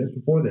world of fitness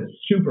before. That's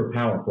super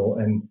powerful.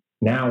 And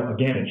now,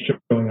 again, it's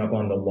showing up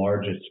on the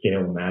largest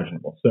scale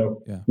imaginable.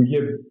 So we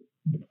give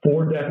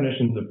 4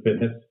 definitions of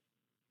fitness,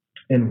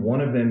 and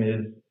one of them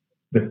is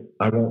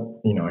I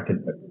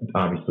could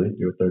obviously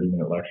do a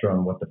 30-minute lecture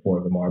on what the 4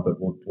 of them are, but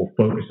we'll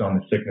focus on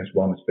the sickness,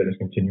 wellness, fitness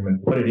continuum. And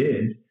what it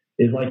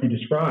is like you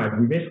described.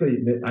 We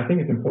basically, I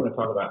think it's important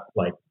to talk about,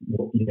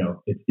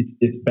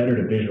 it's better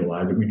to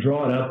visualize it. We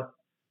draw it up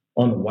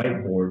on the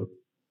whiteboard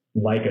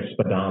like a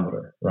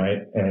speedometer, right?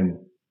 And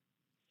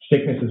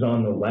sickness is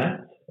on the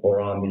left or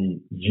on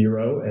the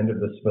 0 end of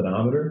the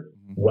speedometer.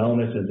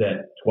 Wellness is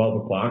at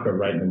 12 o'clock or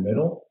right in the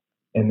middle.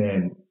 And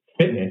then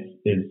fitness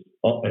is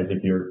as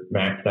if you're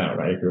maxed out,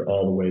 right? If you're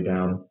all the way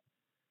down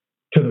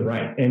to the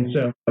right. And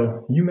so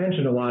you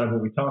mentioned a lot of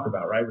what we talk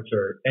about, right? Which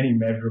are any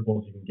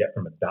measurables you can get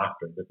from a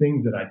doctor. The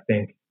things that I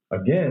think,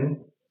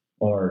 again,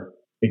 are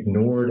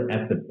ignored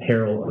at the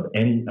peril of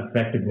any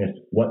effectiveness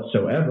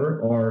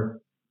whatsoever are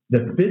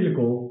the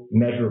physical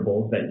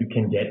measurables that you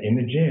can get in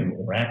the gym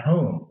or at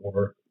home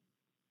or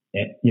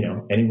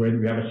anywhere that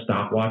you have a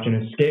stopwatch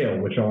and a scale,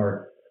 which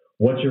are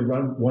what's your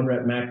 1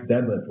 rep max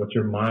deadlift, what's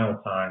your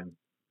mile time,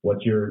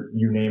 what's you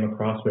name a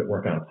CrossFit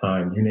workout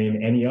time, you name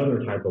any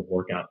other type of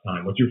workout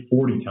time, what's your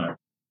 40 time.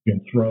 You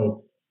can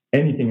throw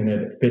anything in there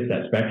that fits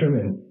that spectrum.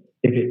 And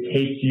if it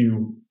takes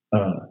you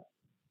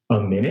a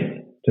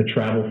minute to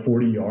travel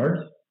 40 yards,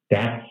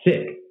 that's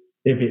sick.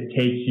 If it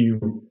takes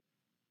you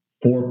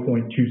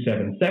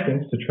 4.27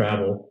 seconds to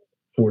travel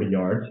 40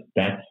 yards,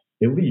 that's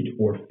elite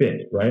or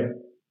fit, right?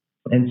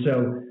 And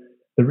so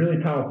the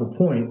really powerful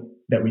point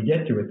that we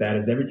get to with that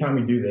is every time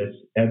we do this,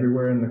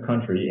 everywhere in the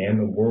country and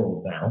the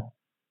world now,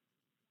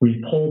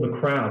 we pull the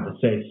crowd to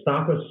say,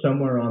 stop us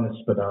somewhere on the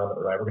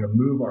speedometer, right? We're going to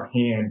move our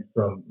hand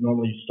from,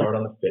 normally you start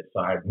on the fit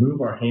side,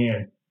 move our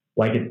hand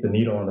like it's the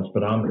needle on the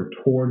speedometer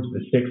towards the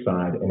sick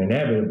side, and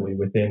inevitably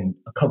within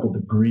a couple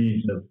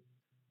degrees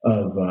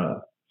of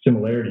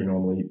similarity,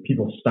 normally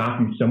people stop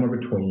you somewhere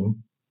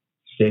between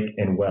sick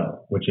and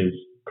well, which is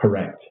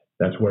correct.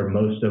 That's where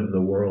most of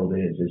the world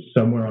is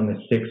somewhere on the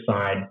sick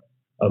side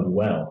of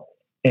well.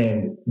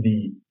 And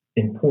the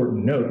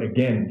important note,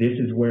 again, this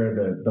is where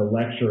the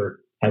lecture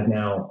has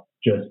now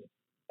just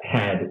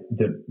had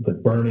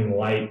the burning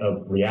light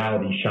of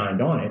reality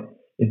shined on it,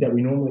 is that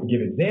we normally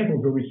give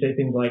examples where we say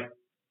things like,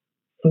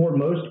 for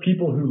most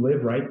people who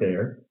live right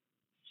there,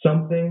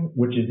 something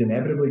which is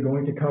inevitably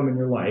going to come in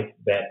your life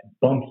that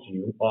bumps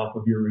you off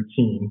of your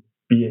routine,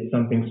 be it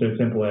something so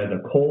simple as a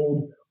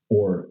cold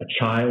or a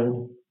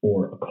child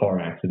or a car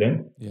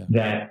accident,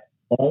 that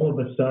all of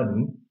a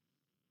sudden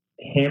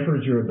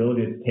hampers your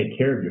ability to take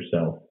care of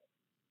yourself.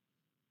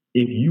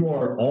 If you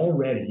are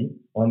already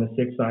on the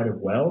sick side of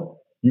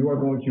well, you are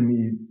going to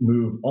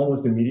move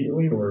almost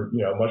immediately or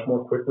much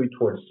more quickly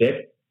towards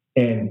sick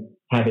and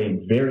have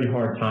a very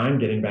hard time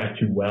getting back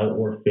to well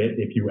or fit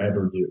if you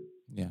ever do.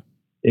 Yeah.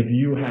 If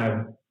you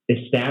have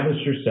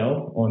established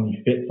yourself on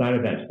the fit side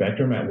of that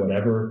spectrum at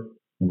whatever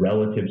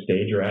relative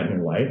stage you're at in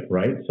your life,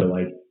 right? So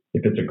like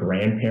if it's a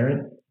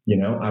grandparent,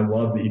 I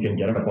love that you can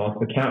get up off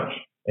the couch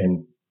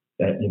and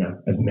that,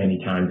 as many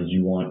times as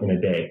you want in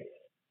a day.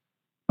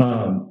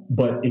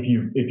 But if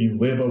you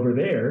live over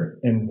there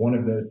and one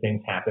of those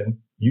things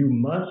happen, you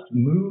must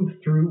move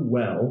through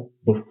well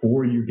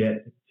before you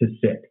get to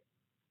sick.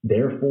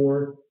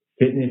 Therefore,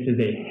 fitness is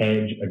a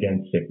hedge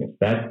against sickness.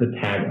 That's the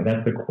tagline.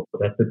 That's the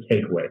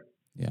takeaway.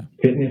 Yeah.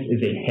 Fitness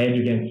is a hedge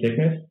against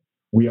sickness.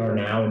 We are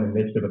now in the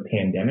midst of a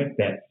pandemic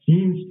that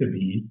seems to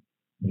be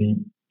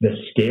the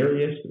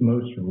scariest,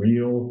 most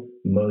real,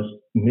 most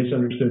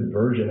misunderstood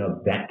version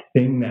of that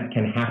thing that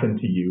can happen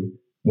to you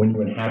when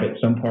you inhabit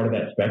some part of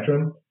that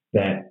spectrum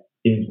that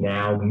is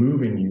now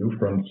moving you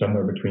from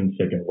somewhere between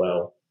sick and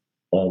well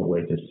all the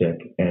way to sick,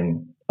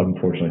 and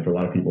unfortunately for a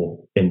lot of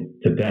people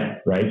to death,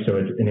 right? So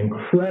it's an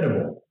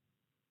incredible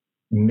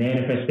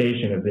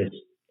manifestation of this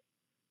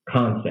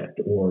concept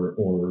or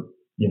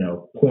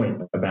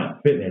point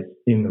about fitness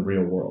in the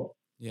real world.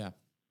 Yeah.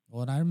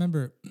 Well, and I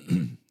remember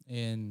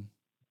in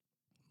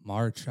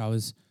March, I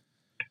was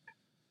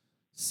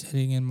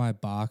sitting in my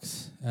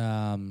box.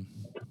 I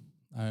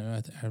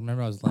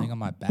remember I was laying on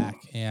my back,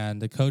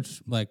 and the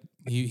coach, like,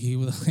 he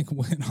like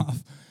went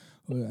off.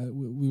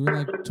 We were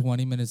like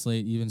 20 minutes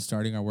late even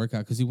starting our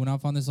workout because he went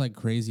off on this like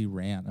crazy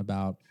rant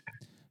about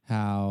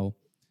how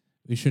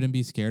we shouldn't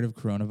be scared of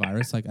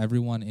coronavirus. Like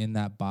everyone in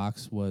that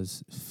box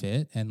was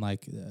fit, and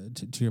like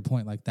to your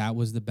point, like that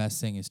was the best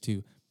thing, is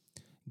to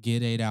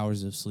get 8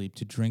 hours of sleep,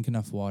 to drink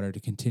enough water, to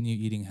continue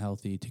eating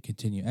healthy, to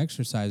continue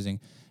exercising,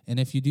 and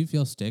if you do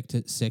feel sick,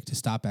 to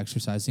stop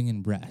exercising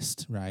and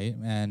rest, right?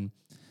 And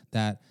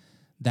that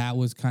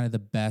was kind of the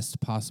best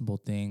possible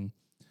thing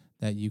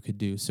that you could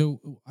do.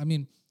 So I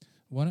mean,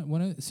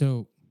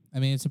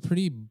 it's a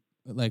pretty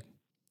like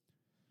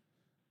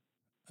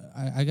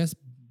I guess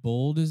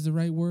bold is the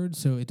right word.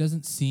 So it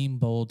doesn't seem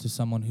bold to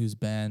someone who's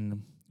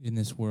been in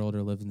this world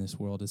or lived in this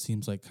world. It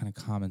seems like kind of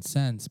common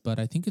sense, but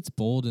I think it's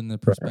bold in the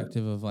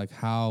perspective of like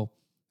how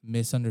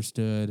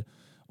misunderstood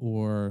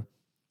or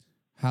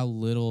how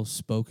little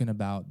spoken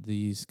about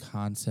these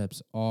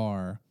concepts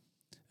are.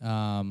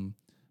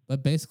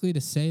 But basically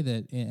to say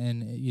that,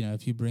 and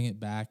if you bring it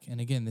back,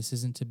 and again, this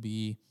isn't to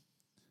be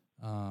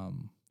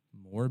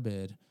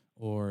morbid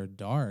or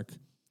dark,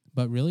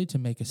 but really to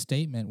make a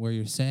statement where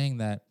you're saying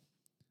that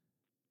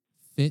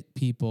fit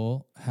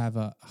people have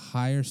a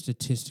higher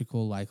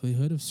statistical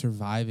likelihood of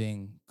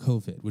surviving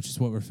COVID, which is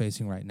what we're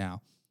facing right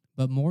now.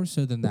 But more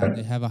so than that,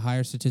 they have a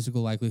higher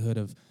statistical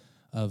likelihood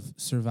of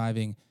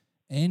surviving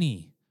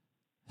any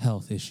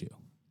health issue,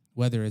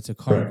 whether it's a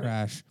car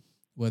crash,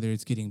 whether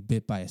it's getting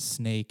bit by a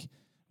snake,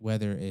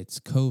 whether it's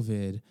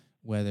COVID,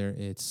 whether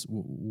it's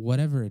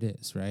whatever it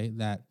is, right?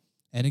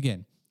 And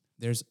again,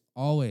 there's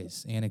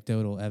always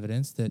anecdotal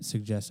evidence that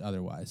suggests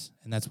otherwise.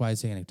 And that's why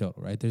it's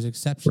anecdotal, right? There's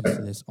exceptions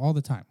to this all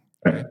the time.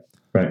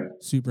 Right?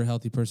 Super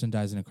healthy person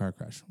dies in a car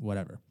crash,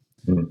 whatever.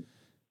 Mm-hmm.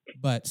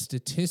 But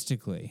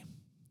statistically,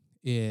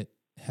 it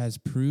has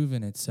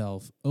proven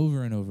itself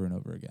over and over and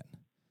over again,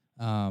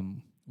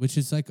 which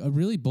is like a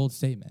really bold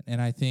statement.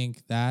 And I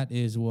think that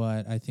is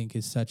what I think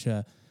is such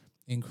a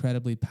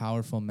incredibly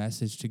powerful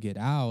message to get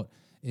out,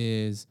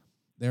 is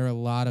there are a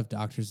lot of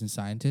doctors and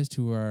scientists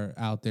who are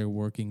out there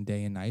working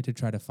day and night to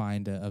try to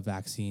find a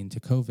vaccine to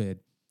COVID.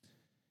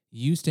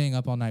 You staying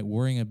up all night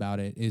worrying about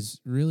it is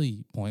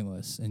really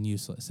pointless and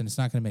useless, and it's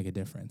not going to make a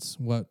difference.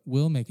 What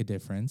will make a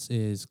difference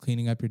is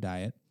cleaning up your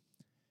diet,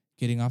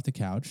 getting off the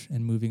couch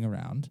and moving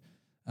around,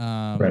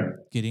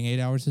 getting 8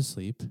 hours of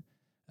sleep,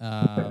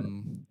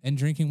 and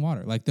drinking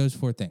water, like those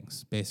 4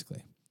 things,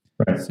 basically.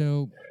 Right.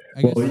 So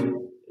I guess,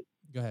 go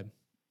ahead.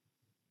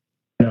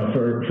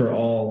 For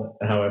all,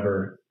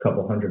 however,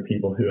 couple hundred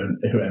people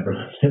whoever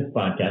listens to this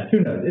podcast,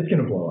 who knows? It's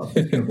going to blow up.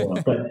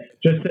 But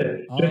just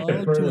to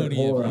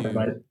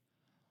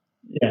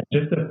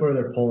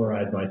further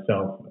polarize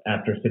myself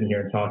after sitting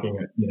here and talking,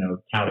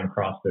 touting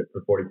CrossFit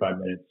for 45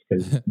 minutes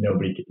because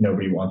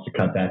nobody wants to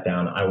cut that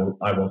down. I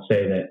will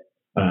say that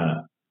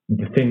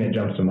the thing that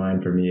jumps to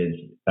mind for me is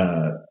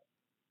a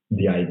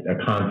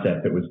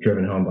concept that was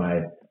driven home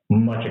by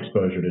much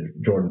exposure to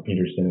Jordan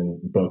Peterson and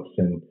books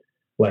and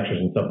lectures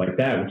and stuff like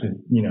that, which is,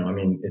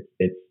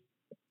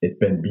 it's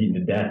been beaten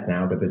to death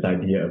now, but this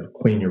idea of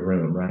clean your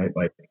room, right?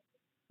 Like,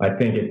 I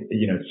think it's,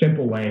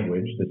 simple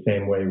language, the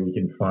same way we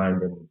can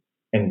find in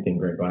anything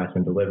Greg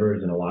Glassman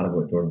delivers and a lot of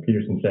what Jordan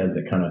Peterson says,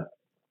 that kind of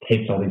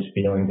takes all these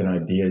feelings and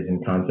ideas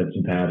and concepts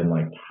you've had and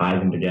like ties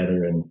them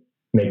together and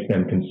makes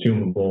them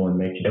consumable and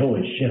makes you,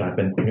 holy shit, I've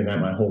been thinking that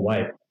my whole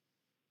life.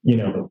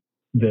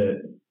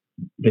 The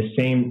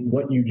same,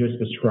 what you just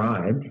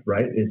described,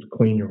 right, is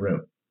clean your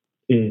room,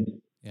 is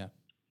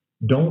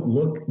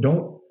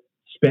don't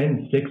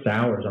spend 6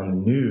 hours on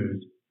the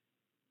news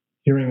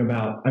hearing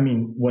about,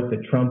 what the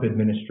Trump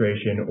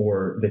administration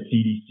or the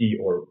CDC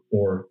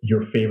or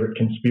your favorite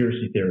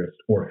conspiracy theorist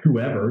or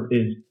whoever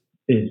is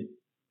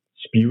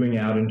spewing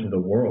out into the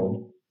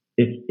world.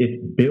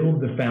 It's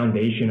build the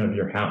foundation of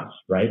your house,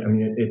 right?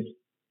 It's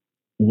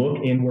look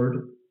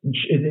inward.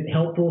 Is it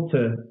helpful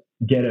to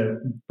get a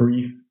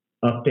brief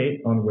update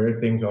on where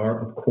things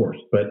are? Of course,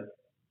 but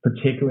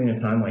particularly in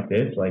a time like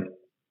this, like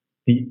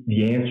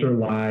the answer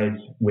lies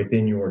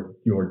within your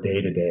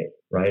day to day,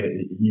 right?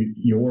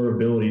 Your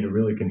ability to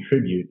really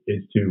contribute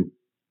is to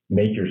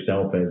make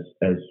yourself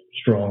as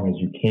strong as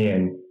you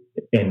can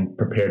and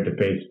prepared to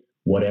face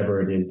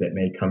whatever it is that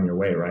may come your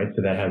way, right?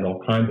 So that has all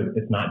kinds of,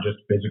 it's not just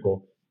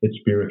physical, it's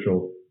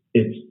spiritual,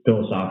 it's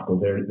philosophical.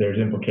 There's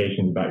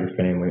implications about your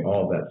family,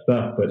 all of that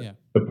stuff. But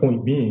the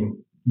point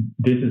being,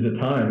 this is a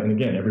time, and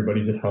again,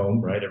 everybody's at home,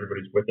 right?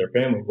 Everybody's with their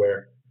family,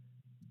 where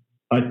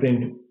I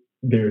think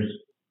there's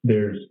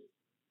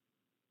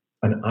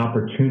an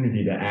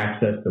opportunity to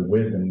access the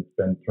wisdom that's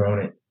been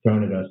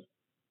thrown at us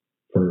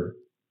for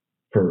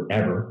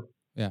forever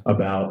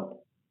about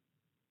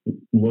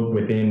look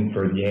within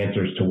for the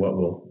answers to what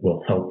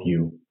will help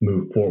you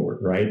move forward,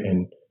 right?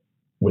 And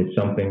with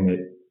something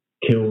that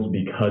kills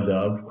because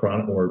of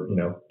chronic, or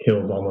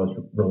kills almost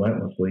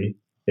relentlessly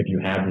if you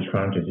have these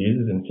chronic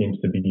diseases, and seems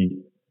to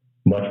be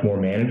much more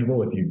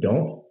manageable if you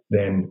don't,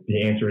 then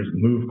the answer is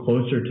move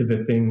closer to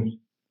the things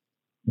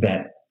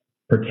that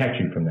protect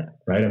you from that,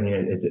 right?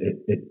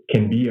 It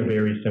can be a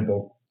very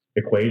simple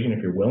equation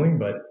if you're willing,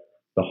 but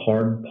the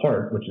hard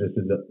part, which this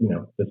is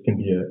this is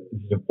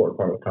an important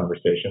part of the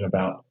conversation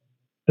about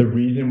the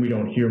reason we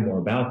don't hear more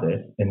about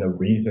this, and the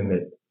reason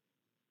that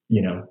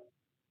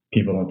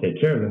people don't take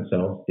care of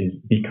themselves, is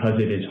because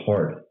it is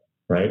hard,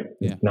 right?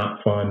 Yeah. It's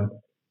not fun.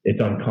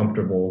 It's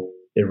uncomfortable.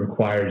 It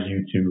requires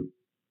you to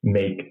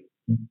make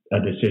a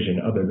decision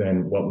other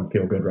than what would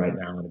feel good right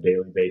now on a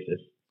daily basis.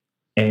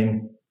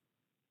 And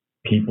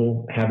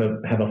people have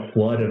a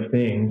flood of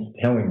things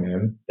telling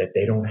them that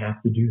they don't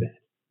have to do that,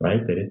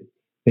 right? That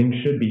things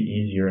should be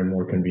easier and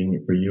more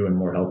convenient for you and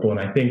more helpful. And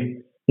I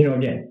think,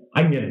 again,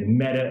 I can get as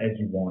meta as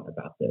you want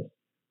about this,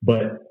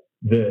 but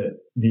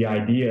the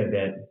idea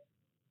that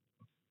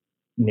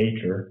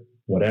nature,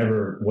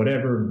 whatever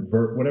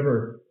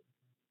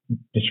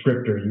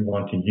descriptor you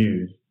want to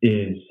use,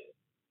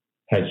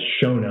 has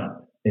shown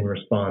up in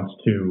response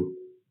to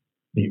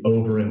the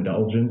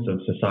overindulgence of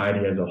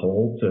society as a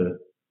whole.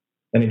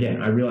 And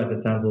again, I realize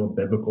it sounds a little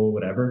biblical,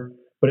 whatever,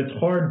 but it's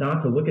hard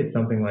not to look at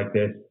something like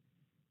this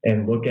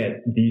and look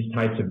at these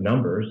types of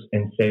numbers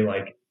and say,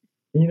 like,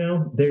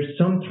 there's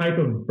some type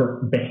of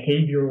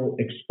behavioral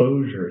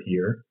exposure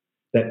here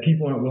that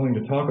people aren't willing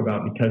to talk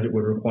about because it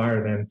would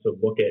require them to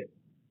look at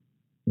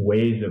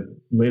ways of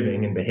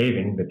living and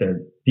behaving that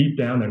they're deep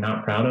down they're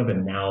not proud of,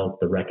 and now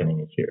the reckoning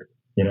is here.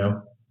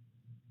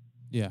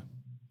 Yeah,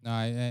 no,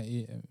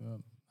 I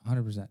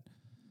 100%.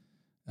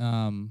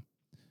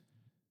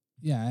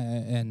 Yeah,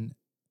 and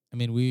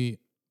we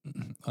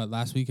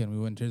last weekend we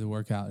went to the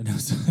workout, and it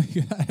was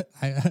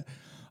like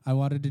I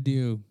wanted to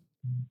do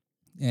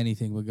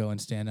anything but go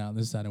and stand out in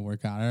the sun and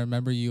work out. I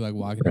remember you like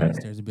walking down the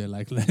stairs and being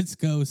like, "Let's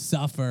go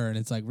suffer," and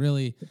it's like,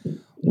 really,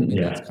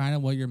 that's kind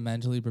of what you're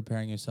mentally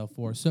preparing yourself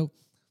for. So,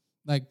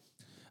 like,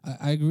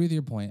 I agree with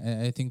your point.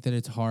 I think that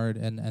it's hard,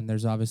 and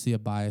there's obviously a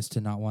bias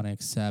to not want to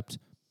accept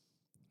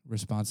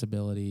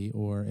responsibility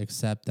or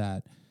accept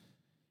that,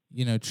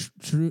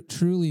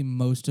 truly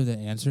most of the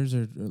answers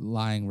are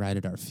lying right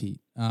at our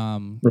feet.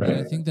 And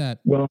I think that...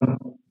 Well,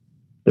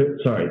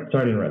 sorry to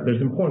interrupt.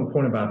 There's an important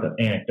point about the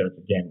anecdotes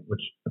again,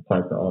 which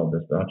applies to all of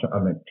this, but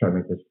I'm going to try to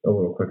make this a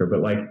little quicker.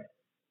 But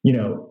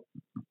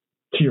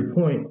to your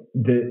point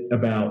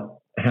about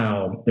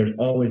how there's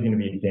always going to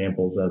be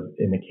examples of,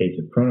 in the case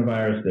of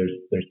coronavirus,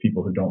 there's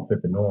people who don't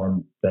fit the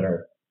norm that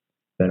are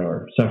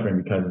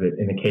suffering because of it.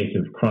 In the case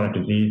of chronic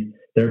disease,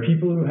 there are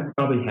people who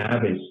probably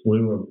have a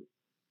slew of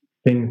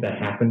things that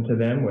happen to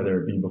them,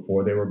 whether it be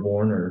before they were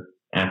born or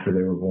after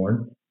they were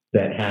born,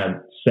 that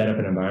have set up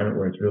an environment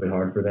where it's really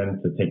hard for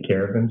them to take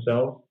care of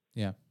themselves.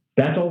 Yeah.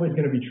 That's always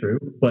going to be true.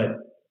 But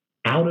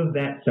out of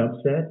that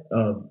subset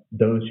of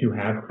those who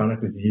have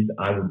chronic disease,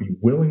 I would be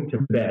willing to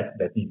bet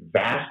that the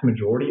vast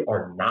majority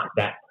are not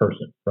that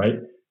person, right?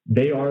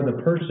 They are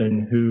the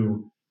person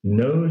who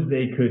knows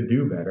they could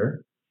do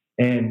better,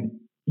 and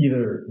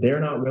either they're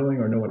not willing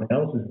or no one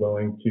else is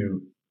willing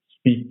to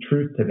speak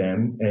truth to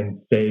them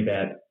and say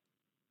that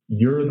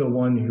you're the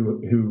one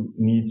who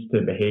needs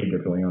to behave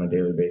differently on a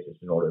daily basis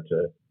in order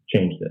to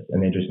change this.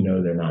 And they just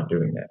know they're not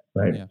doing that,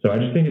 right? Yeah. So I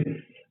think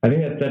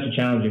that's such a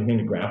challenging thing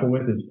to grapple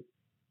with, is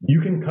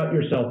you can cut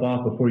yourself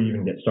off before you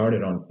even get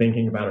started on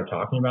thinking about or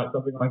talking about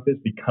something like this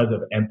because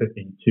of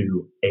empathy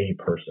to a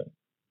person.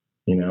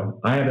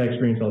 I have that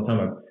experience all the time.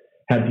 I've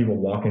had people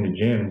walk into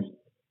gyms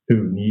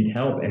who need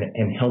help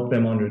and help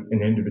them on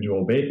an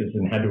individual basis,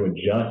 and had to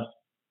adjust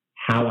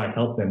how I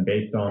help them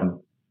based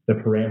on the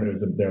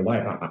parameters of their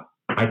life.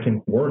 I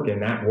can work in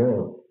that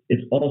world.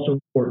 It's also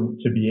important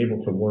to be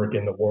able to work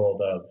in the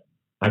world of,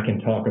 I can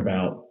talk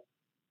about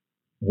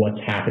what's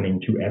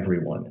happening to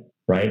everyone,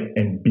 right?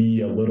 And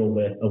be a little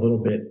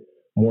bit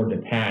more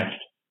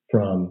detached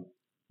from,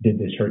 did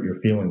this hurt your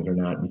feelings or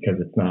not? Because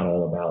it's not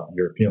all about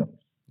your feelings.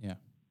 Yeah.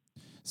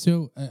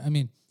 So, I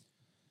mean,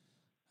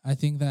 I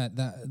think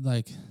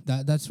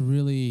that's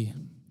really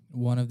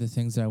one of the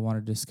things that I want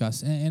to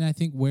discuss. And I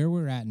think where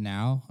we're at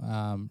now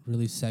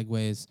really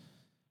segues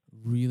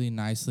really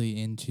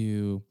nicely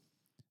into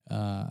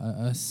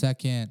a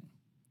second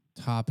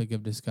topic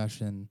of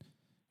discussion,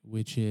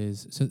 which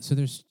is, so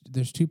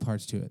there's two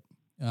parts to it.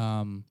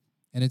 And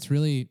it's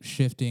really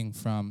shifting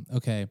from,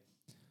 okay,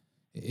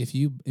 if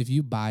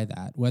you buy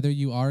that, whether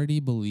you already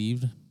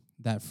believed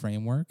that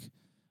framework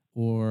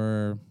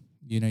or,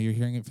 you're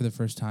hearing it for the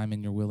first time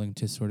and you're willing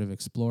to sort of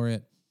explore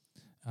it,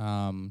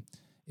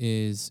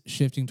 is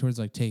shifting towards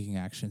like taking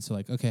action. So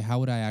like, okay, how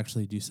would I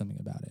actually do something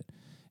about it?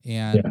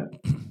 And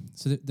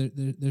so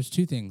there's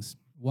two things.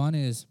 One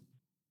is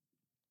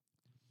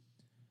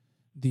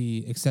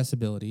the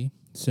accessibility.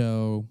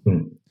 So,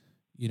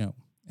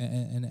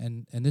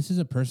 and this is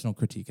a personal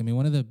critique. I mean,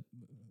 one of the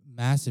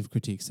massive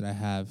critiques that I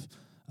have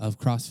of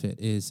CrossFit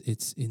is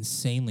it's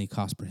insanely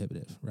cost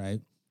prohibitive, right?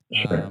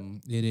 Sure.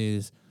 It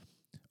is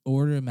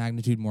order of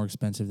magnitude more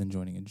expensive than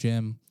joining a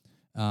gym.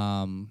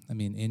 I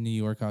mean, in New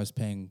York, I was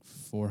paying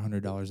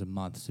 $400 a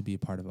month to be a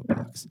part of a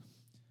box.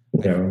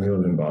 Yeah, when we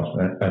lived in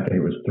Boston, I think it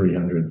was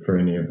 $300 for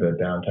any of the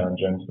downtown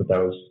gyms, but that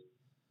was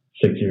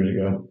 6 years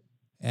ago.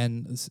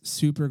 And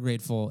super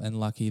grateful and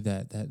lucky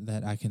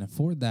that I can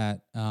afford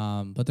that.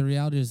 But the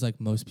reality is, like,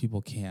 most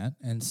people can't.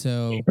 And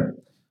so,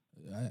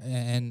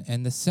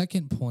 and the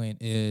second point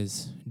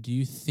is, do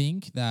you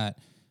think that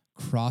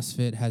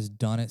CrossFit has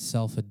done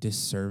itself a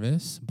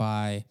disservice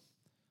by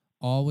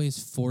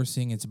always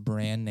forcing its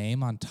brand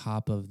name on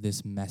top of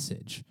this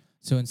message?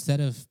 So instead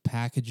of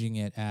packaging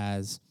it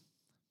as,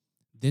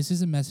 this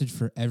is a message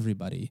for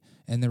everybody,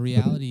 and the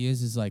reality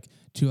is like,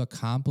 to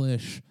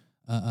accomplish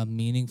a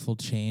meaningful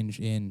change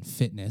in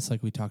fitness,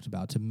 like we talked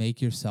about, to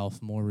make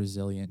yourself more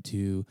resilient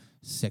to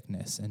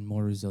sickness and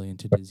more resilient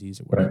to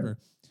disease or whatever,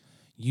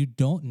 you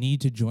don't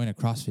need to join a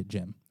CrossFit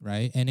gym,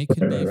 right? And it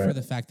could be for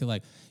the fact that,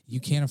 like, you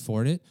can't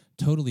afford it,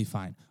 totally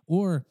fine.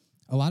 Or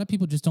a lot of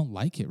people just don't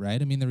like it,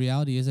 right? I mean, the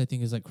reality is, I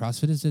think, is like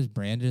CrossFit is just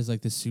branded as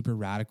like this super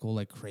radical,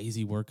 like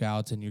crazy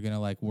workouts, and you're going to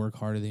like work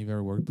harder than you've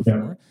ever worked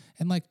before.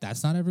 And like,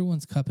 that's not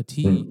everyone's cup of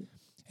tea.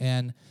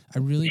 And I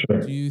really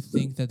do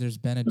think that there's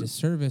been a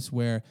disservice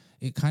where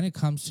it kind of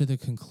comes to the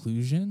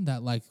conclusion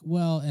that, like,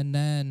 well, and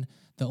then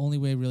the only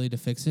way really to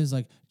fix it is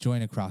like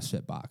join a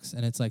CrossFit box.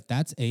 And it's like,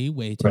 that's a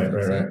way to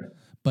fix it,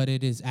 but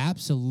it is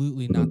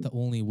absolutely not the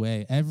only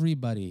way.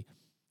 Everybody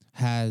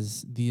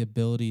has the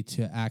ability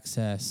to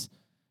access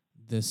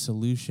the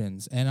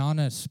solutions, and on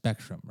a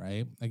spectrum,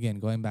 right? Again,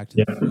 going back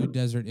to the food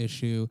desert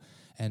issue,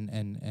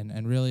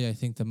 and really, I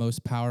think the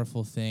most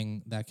powerful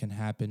thing that can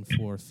happen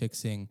for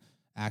fixing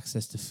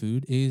access to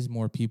food is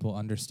more people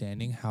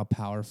understanding how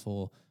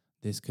powerful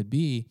this could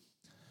be.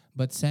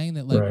 But saying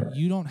that, like,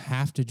 you don't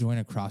have to join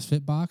a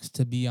CrossFit box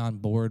to be on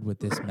board with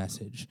this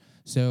message.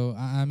 So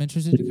I'm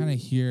interested to kind of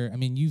hear, I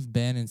mean, you've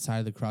been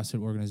inside the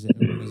CrossFit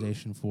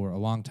organization for a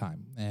long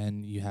time,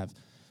 and you have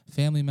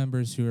family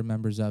members who are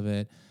members of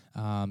it,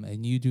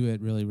 and you do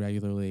it really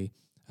regularly.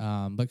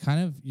 But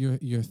kind of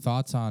your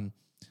thoughts on,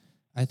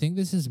 I think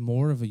this is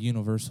more of a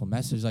universal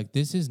message. Like,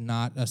 this is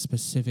not a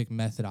specific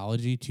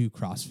methodology to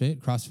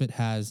CrossFit. CrossFit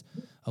has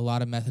a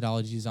lot of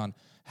methodologies on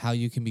how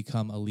you can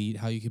become elite,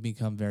 how you can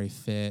become very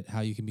fit, how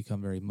you can become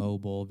very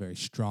mobile, very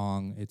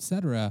strong,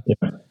 etc.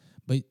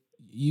 But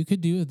you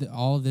could do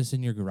all of this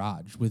in your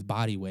garage with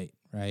body weight,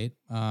 right?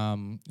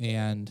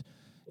 And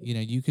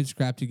you could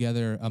scrap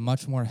together a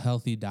much more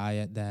healthy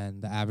diet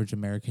than the average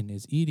American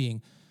is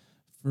eating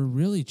for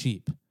really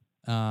cheap.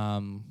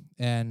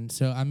 And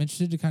so I'm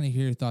interested to kind of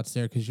hear your thoughts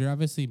there, because you're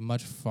obviously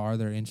much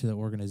farther into the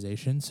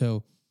organization.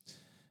 So,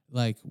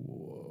 like,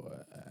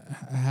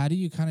 how do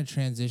you kind of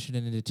transition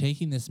into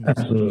taking this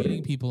message,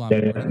 getting people on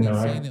board, and then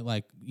saying that,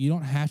 like, you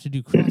don't have to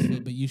do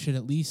CrossFit, but you should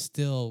at least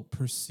still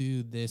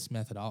pursue this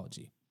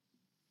methodology?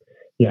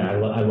 Yeah,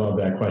 I love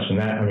that question.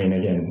 I mean,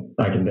 again,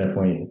 I can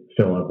definitely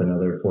fill up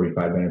another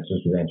 45 minutes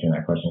just with answering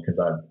that question, because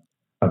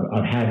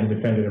I've had to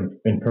defend it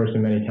in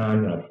person many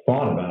times, and I've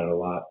thought about it a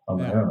lot on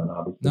my own,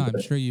 obviously. No,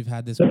 I'm sure you've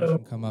had this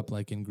question come up,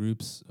 like, in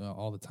groups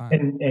all the time.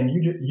 And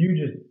you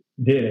just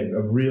did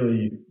a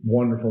really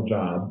wonderful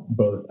job,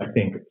 both, I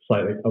think,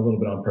 slightly a little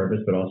bit on purpose,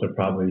 but also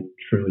probably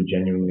truly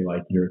genuinely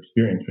like your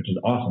experience, which is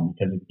awesome,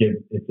 because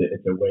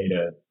it's a way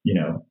to,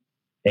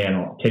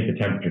 and take the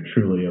temperature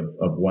truly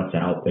of what's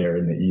out there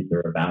in the ether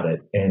about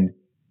it. And,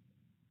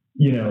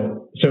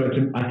 so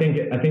I think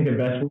the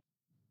best way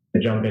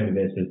to jump into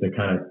this is to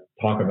kind of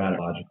talk about it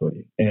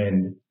logically.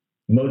 And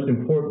most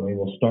importantly,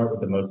 we'll start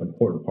with the most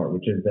important part,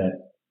 which is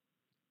that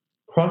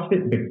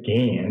CrossFit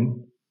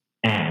began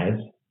as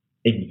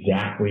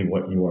exactly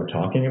what you are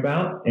talking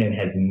about and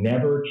has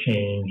never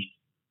changed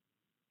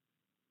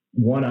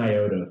one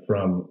iota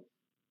from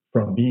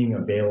being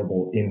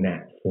available in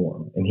that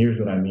form. And here's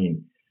what I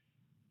mean.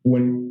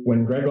 When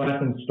Greg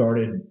Glassman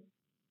started,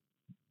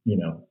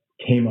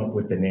 came up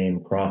with the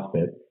name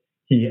CrossFit.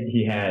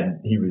 He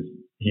had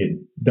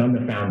done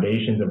the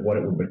foundations of what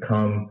it would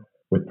become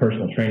with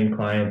personal training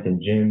clients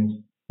and gyms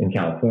in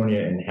California,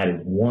 and had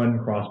his one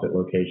CrossFit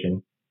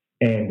location.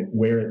 And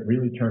where it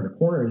really turned a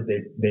corner is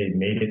they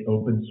made it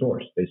open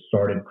source. They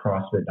started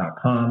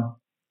CrossFit.com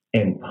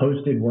and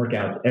posted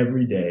workouts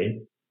every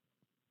day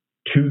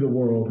to the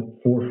world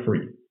for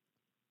free.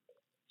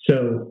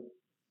 So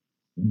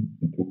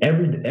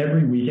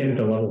every weekend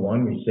at level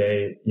one, we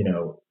say,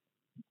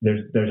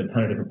 there's a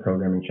ton of different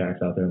programming tracks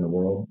out there in the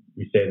world.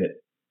 We say that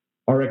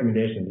our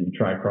recommendation is that you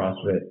try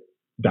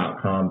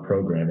CrossFit.com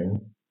programming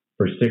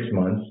for 6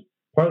 months,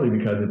 partly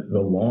because it's the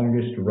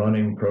longest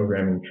running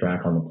programming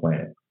track on the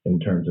planet in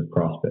terms of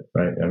CrossFit,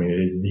 right? I mean, it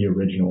is the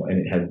original,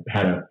 and it has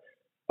had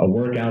a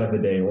workout of the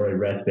day or a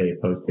rest day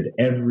posted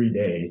every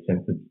day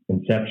since its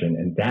inception,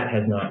 and that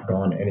has not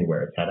gone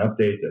anywhere. It's had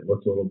updates, it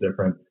looks a little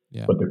different,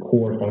 but the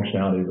core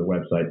functionality of the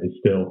website is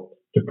still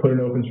to put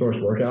an open source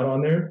workout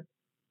on there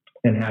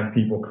and have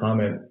people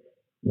comment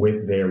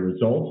with their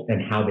results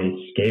and how they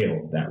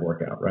scaled that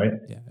workout, right?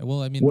 Yeah.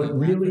 Well, I mean, the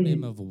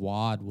acronym of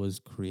WOD was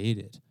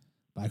created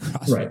by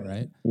CrossFit,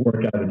 right?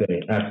 Workout of the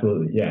day,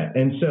 absolutely, yeah.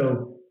 And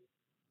so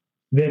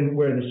then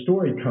where the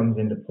story comes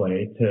into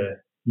play to,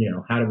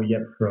 how do we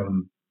get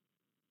from,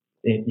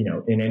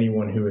 in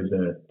anyone who is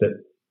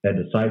a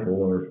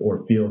disciple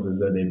or feels as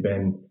though they've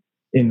been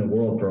in the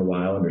world for a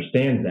while,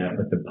 understands that,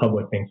 but the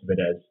public thinks of it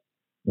as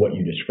what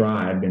you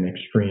described, an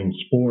extreme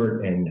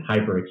sport and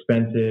hyper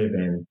expensive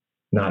and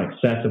not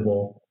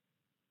accessible.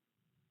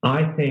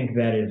 I think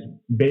that is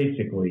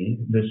basically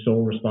the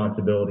sole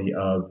responsibility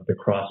of the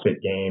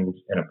CrossFit Games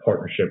and a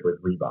partnership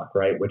with Reebok,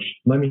 right? Which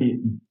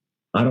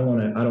I don't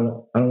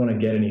want to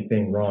get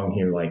anything wrong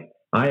here. Like,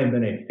 I have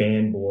been a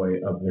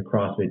fanboy of the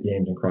CrossFit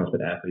Games and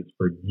CrossFit athletes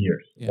for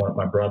years. Yeah.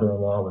 My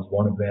brother-in-law was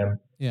one of them.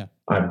 Yeah.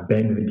 I've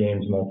been to the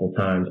games multiple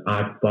times.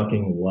 I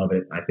fucking love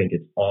it. I think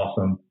it's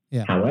awesome.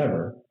 Yeah.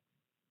 However,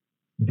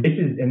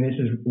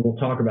 we'll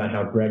talk about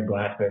how Greg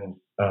Glassman's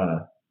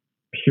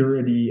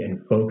purity and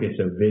focus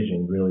of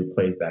vision really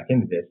plays back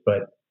into this.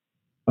 But,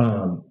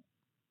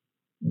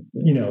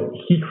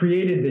 he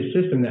created this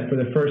system that for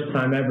the first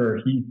time ever,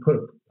 he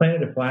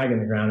planted a flag in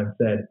the ground and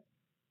said,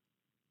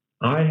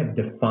 I have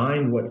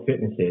defined what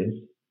fitness is.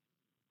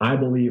 I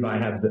believe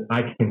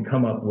I can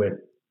come up with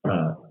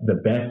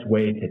the best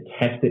way to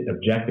test it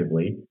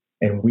objectively.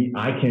 And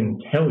I can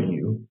tell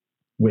you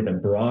with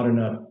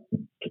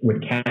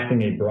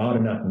casting a broad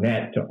enough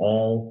net to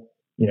all,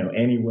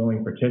 any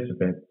willing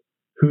participant,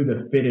 who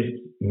the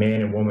fittest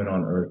man and woman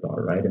on earth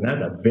are, right? And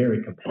that's a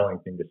very compelling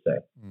thing to say.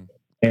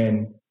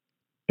 And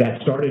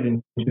that started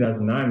in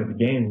 2009 with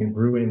the games and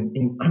grew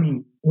I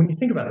mean, when you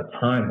think about the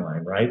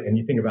timeline, right? And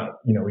you think about,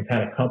 we've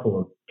had a couple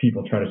of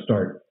people try to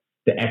start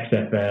the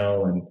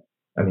XFL, and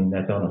I mean,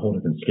 that's on a whole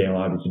different scale,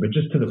 obviously, but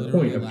just to the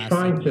point of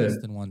trying to less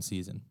than one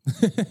season.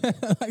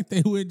 Like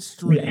they went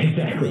straight. Yeah,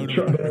 exactly.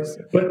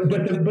 But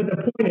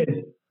the point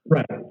is,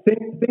 right.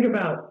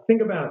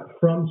 Think about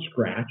from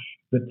scratch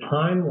the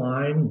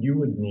timeline you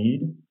would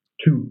need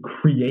to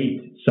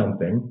create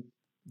something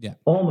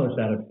almost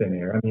out of thin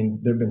air. I mean,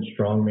 there have been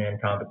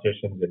strongman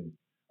competitions and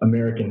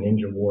American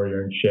Ninja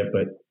Warrior and shit,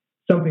 but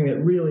something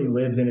that really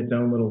lives in its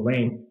own little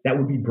lane that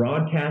would be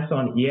broadcast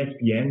on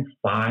ESPN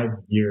 5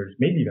 years,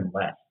 maybe even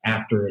less,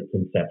 after its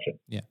inception.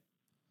 Yeah.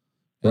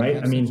 Right?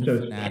 I mean, so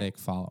fanatic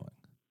following.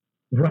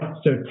 Right.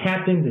 So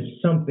tapped into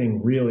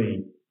something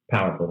really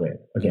powerful there.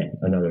 Again,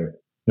 another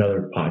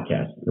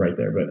podcast right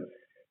there. But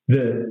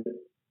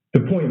the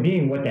point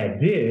being, what that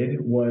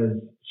did was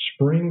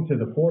spring to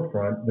the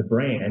forefront the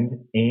brand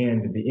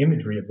and the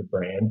imagery of the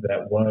brand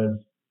that was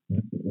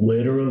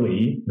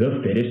literally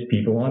the fittest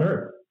people on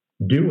earth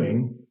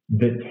doing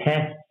the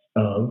tests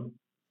of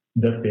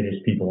the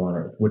fittest people on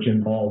earth, which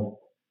involved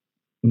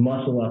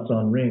muscle ups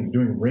on rings,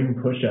 doing ring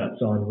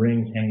push-ups on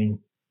rings hanging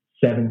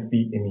 7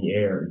 feet in the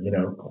air,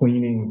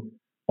 cleaning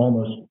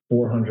almost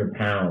 400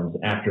 pounds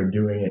after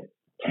doing it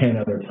 10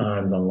 other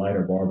times on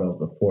lighter barbells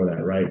before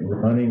that, right?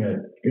 Running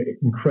an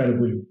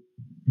incredibly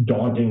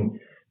daunting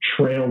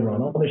trail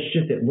run, all this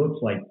shit that looks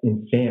like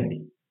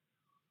insanity.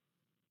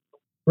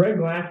 Greg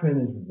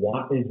Glassman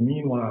is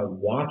meanwhile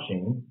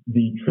watching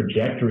the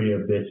trajectory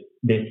of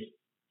this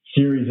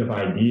series of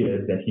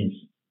ideas that he's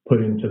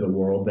put into the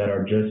world that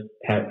are just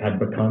have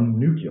become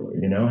nuclear,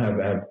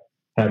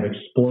 have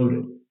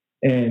exploded.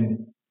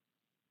 And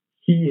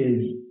he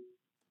is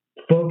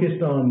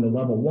focused on the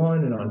level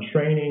one and on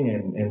training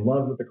and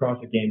loves what the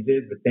CrossFit Games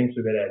is, but thinks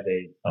of it as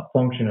a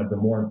function of the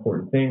more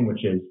important thing,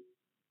 which is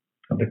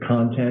the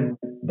content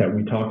that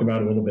we talked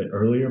about a little bit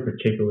earlier,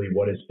 particularly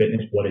what is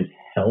fitness, what is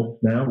health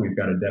now. We've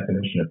got a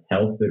definition of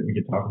health that we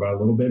could talk about a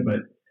little bit,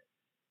 but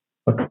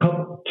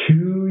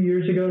 2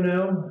 years ago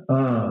now,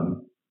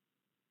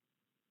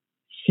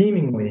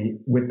 seemingly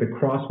with the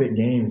CrossFit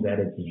Games at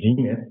its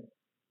zenith,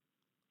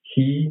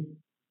 he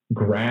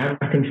grabbed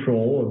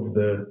control of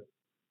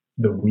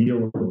the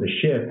wheel of the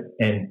ship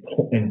and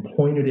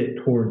pointed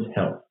it towards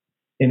health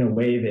in a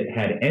way that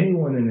had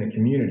anyone in the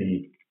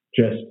community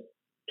just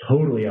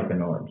totally up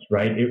in arms,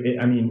 right?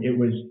 It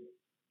was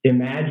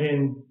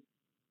imagine,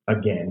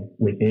 again,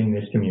 within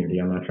this community,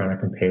 I'm not trying to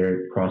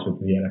compare CrossFit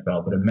to the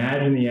NFL, but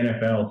imagine the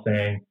NFL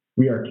saying,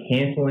 we are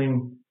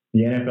canceling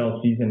the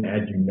NFL season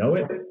as you know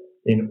it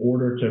in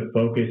order to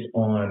focus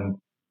on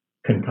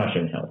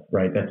concussion health,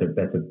 right? That's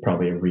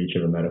probably a reach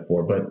of a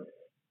metaphor, but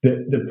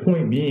the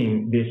point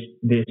being,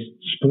 this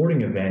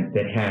sporting event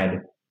that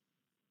had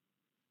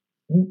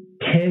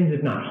tens,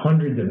 if not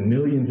hundreds of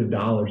millions of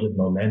dollars of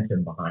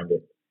momentum behind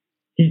it.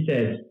 He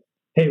says,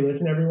 hey,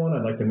 listen, everyone,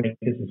 I'd like to make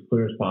this as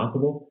clear as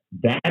possible.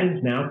 That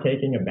is now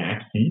taking a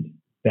back seat.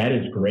 That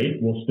is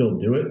great. We'll still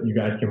do it. You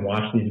guys can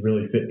watch these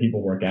really fit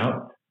people work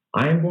out.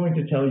 I am going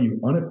to tell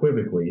you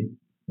unequivocally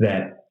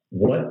that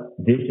what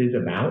this is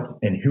about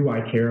and who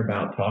I care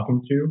about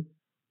talking to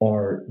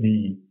are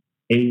the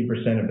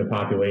 80% of the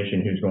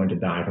population who's going to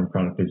die from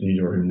chronic disease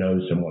or who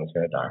knows someone is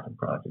going to die from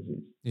chronic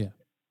disease. Yeah.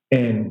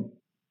 And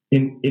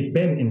it's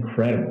been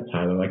incredible,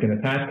 Tyler. Like in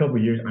the past couple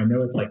of years, I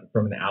know it's like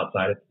from an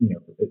outside,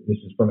 this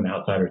is from an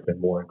outsider, it's been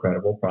more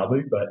incredible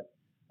probably, but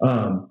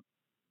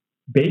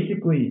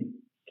basically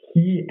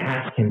he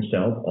asked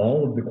himself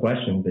all of the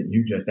questions that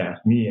you just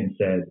asked me and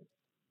said,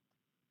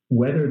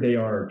 whether they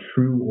are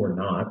true or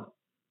not,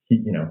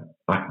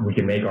 we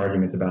can make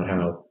arguments about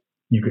how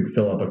you could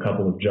fill up a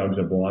couple of jugs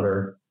of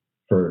water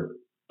for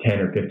 10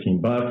 or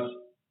 15 bucks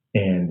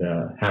and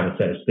have a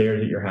set of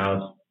stairs at your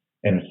house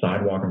and a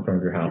sidewalk in front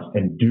of your house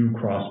and do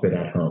CrossFit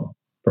at home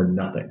for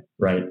nothing,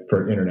 right?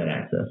 For internet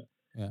access.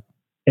 Yeah.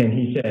 And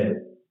he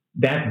said,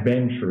 that's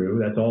been true.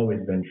 That's always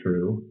been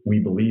true. We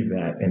believe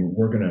that. And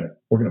we're going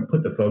to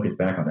put the focus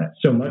back on that.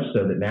 So much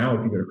so that now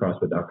if you go to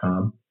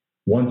CrossFit.com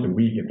once a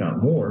week, if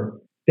not more,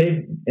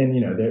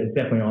 it's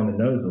definitely on the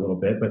nose a little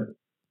bit, but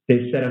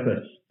they've set up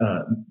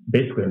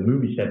basically a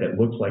movie set that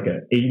looks like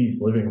an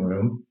 80s living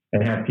room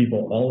and have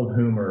people, all of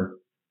whom are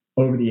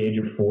over the age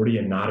of 40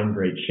 and not in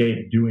great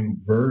shape, doing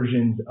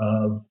versions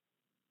of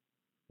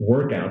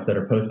workouts that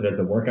are posted as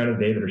a workout a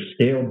day that are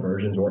scaled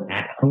versions or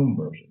at-home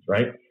versions,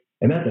 right?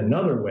 And that's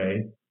another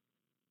way,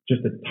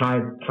 just to tie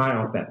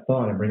off that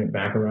thought and bring it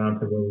back around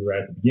to where we were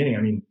at the beginning.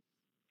 I mean,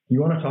 you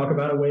want to talk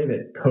about a way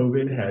that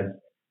COVID has,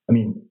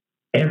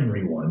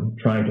 everyone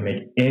trying to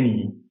make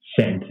any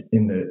cent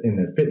in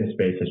the fitness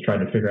space has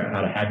tried to figure out how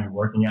to have you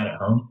working out at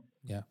home.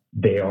 Yeah.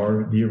 They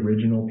are the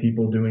original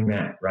people doing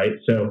that, right?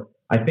 So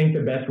I think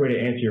the best way to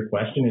answer your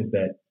question is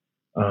that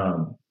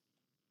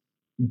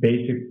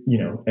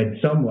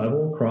at some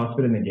level,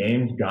 CrossFit in the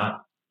games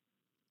got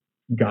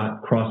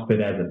CrossFit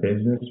as a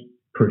business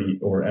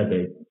or as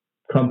a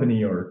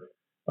company or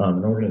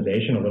an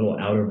organization a little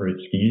out over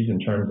its skis in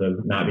terms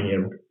of not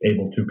being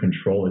able to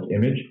control its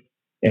image.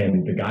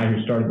 And the guy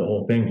who started the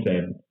whole thing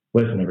said,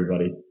 listen,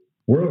 everybody,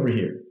 we're over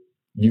here.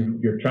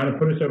 You're trying to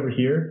put us over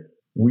here.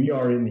 We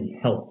are in the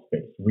health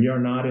space. We are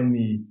not in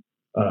the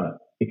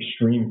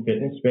extreme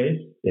fitness space.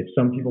 If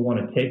some people want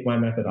to take my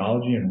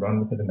methodology and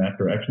run with it in that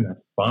direction,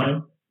 that's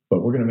fine.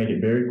 But we're going to make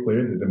it very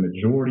clear that the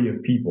majority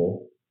of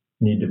people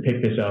need to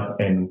pick this up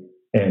and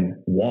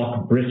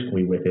walk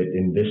briskly with it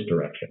in this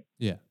direction.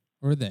 Yeah.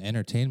 Or the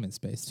entertainment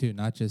space too,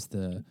 not just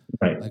the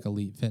like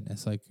elite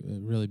fitness, like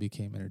it really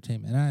became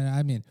entertainment.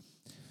 And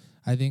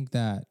I think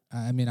that,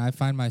 I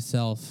find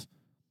myself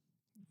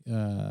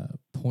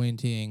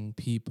pointing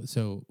people.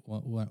 So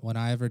when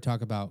I ever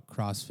talk about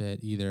CrossFit,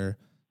 either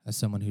as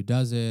someone who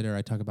does it or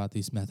I talk about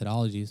these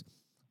methodologies,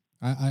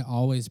 I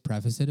always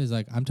preface it as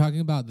like, I'm talking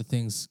about the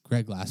things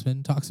Greg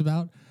Glassman talks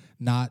about,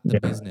 not the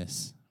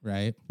business,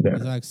 right? Yeah.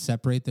 Like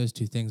separate those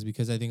two things,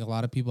 because I think a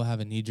lot of people have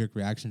a knee-jerk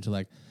reaction to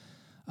like,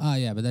 oh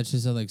yeah, but that's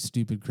just a like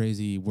stupid,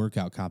 crazy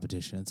workout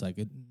competition. It's like,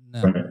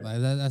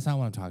 that's not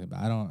what I'm talking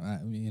about.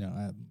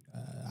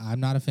 I'm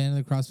not a fan of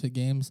the CrossFit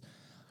Games.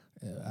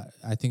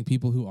 I think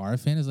people who are a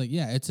fan is like,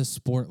 yeah, it's a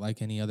sport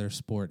like any other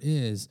sport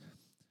is,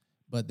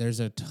 but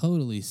there's a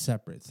totally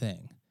separate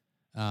thing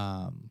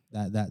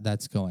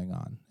that's going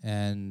on,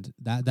 and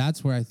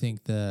that's where I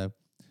think the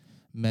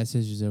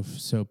message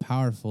is so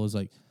powerful. Is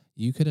like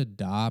you could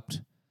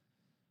adopt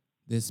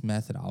this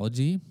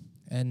methodology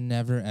and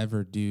never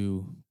ever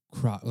do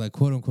quote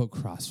unquote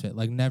CrossFit,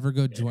 like never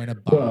go join a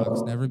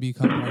box, never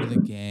become part of the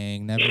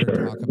gang, never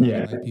talk about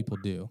it like people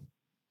do.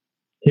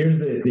 Here's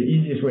the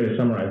easiest way to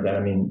summarize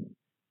that.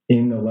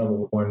 In the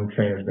level 1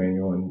 trainer's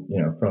manual, and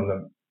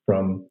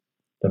from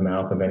the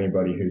mouth of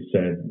anybody who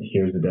said,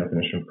 here's the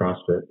definition of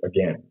CrossFit,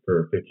 again,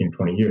 for 15,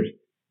 20 years,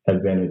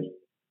 has been it's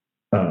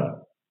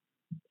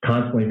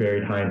constantly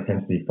varied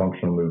high-intensity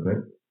functional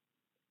movement,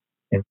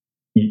 and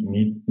eat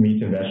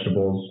meats and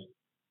vegetables,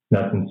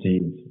 nuts and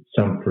seeds,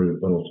 some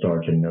fruit, little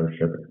starch, and no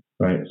sugar,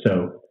 right?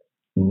 So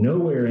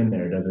nowhere in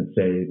there does it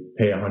say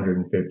pay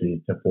 $150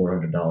 to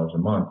 $400 a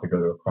month to go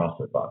to a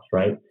CrossFit box,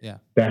 right? Yeah.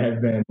 That has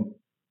been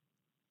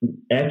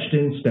etched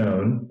in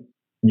stone,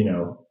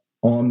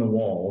 on the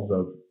walls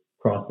of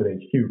CrossFit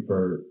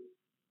HQ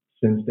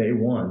since day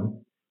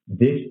one.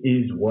 This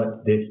is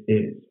what this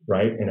is,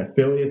 right? And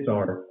affiliates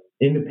are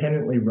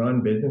independently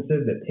run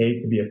businesses that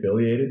pay to be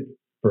affiliated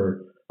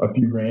for a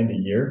few grand a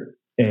year,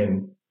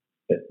 and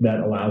that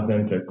allows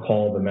them to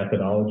call the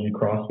methodology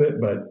CrossFit.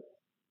 But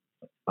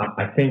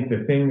I think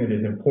the thing that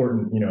is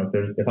important,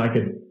 if I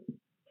could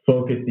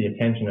focus the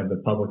attention of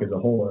the public as a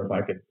whole, or if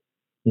I could,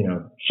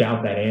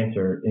 shout that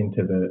answer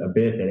into the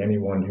abyss at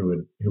anyone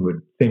who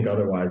would think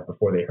otherwise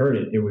before they heard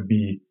it, it would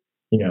be,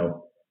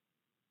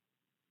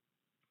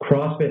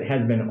 CrossFit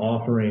has been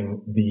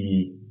offering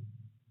the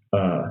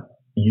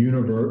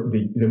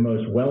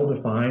most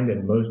well-defined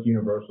and most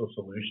universal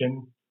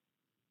solution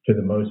to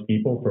the most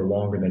people for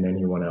longer than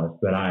anyone else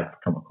that I've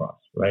come across,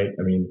 right?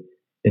 I mean,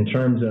 in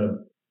terms of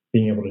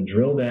being able to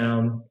drill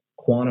down,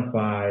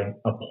 quantify,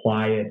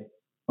 apply it,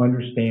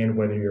 understand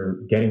whether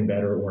you're getting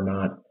better or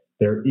not,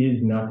 there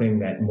is nothing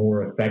that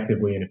more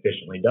effectively and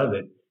efficiently does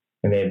it.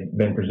 And they've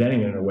been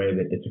presenting it in a way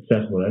that it's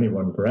accessible to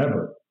anyone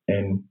forever.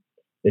 And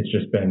it's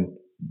just been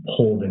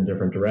pulled in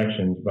different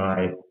directions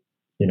by,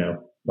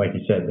 like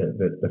you said,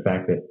 the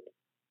fact that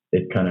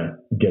it kind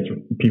of gets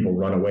people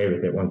run away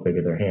with it once they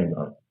get their hands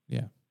on it.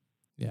 Yeah.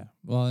 Yeah.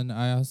 Well, and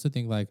I also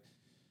think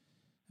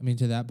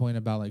to that point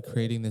about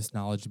creating this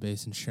knowledge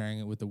base and sharing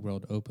it with the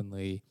world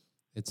openly,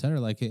 et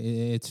cetera,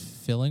 it's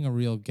filling a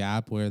real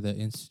gap where the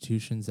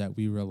institutions that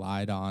we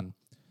relied on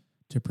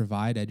to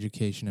provide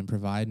education and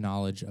provide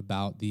knowledge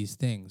about these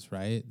things,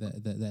 right?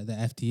 The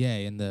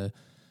FDA and the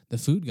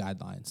food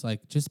guidelines,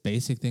 just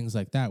basic things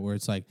like that, where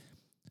it's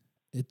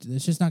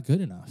it's just not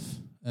good enough.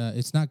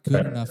 It's not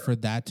good enough for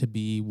that to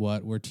be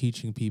what we're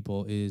teaching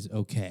people is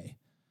okay.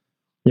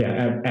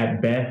 Yeah,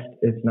 at best,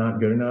 it's not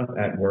good enough.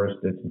 At worst,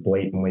 it's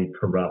blatantly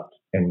corrupt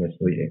and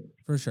misleading.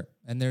 For sure.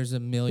 And there's a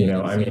million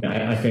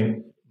I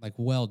think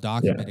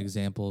well-documented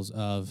examples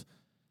of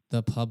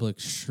the public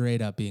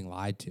straight up being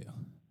lied to.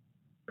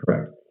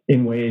 Correct.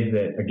 In ways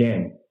that,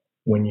 again,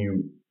 when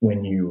you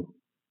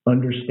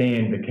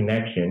understand the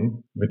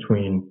connection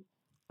between,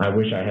 I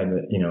wish I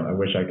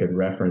could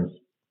reference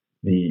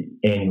the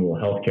annual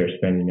healthcare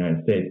spend in the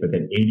United States, but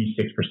then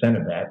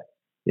 86% of that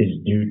is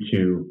due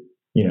to,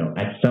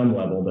 at some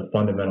level, the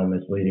fundamental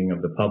misleading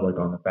of the public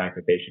on the fact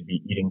that they should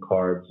be eating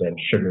carbs and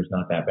sugar's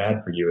not that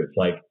bad for you. It's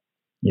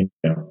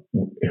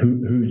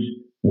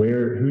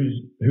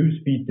whose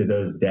feet do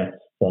those deaths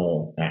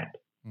fall at?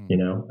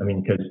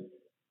 Because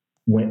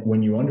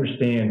when you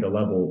understand the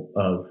level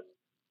of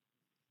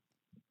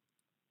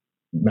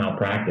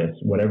malpractice,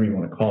 whatever you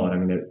want to call it, at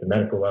the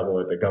medical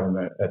level, at the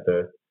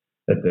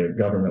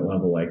government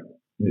level,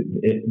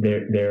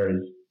 there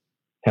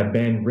have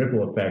been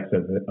ripple effects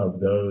of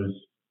those,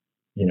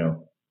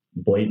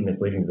 blatant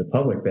misleading to the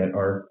public that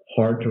are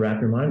hard to wrap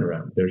your mind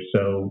around. They're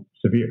so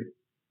severe.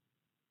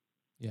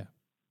 Yeah,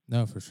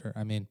 no, for sure.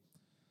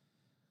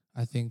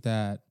 I think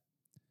that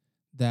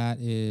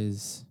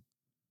is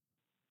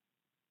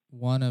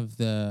one of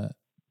the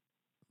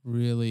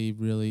really,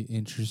 really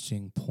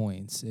interesting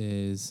points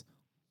is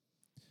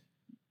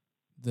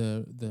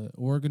the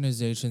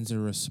organizations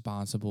are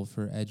responsible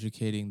for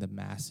educating the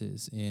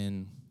masses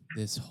in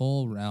this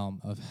whole realm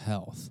of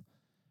health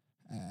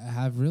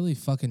have really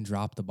fucking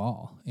dropped the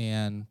ball.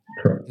 And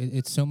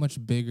it's so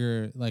much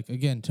bigger,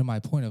 again, to my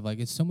point of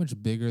it's so much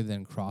bigger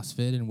than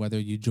CrossFit and whether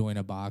you join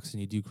a box and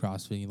you do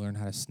CrossFit and you learn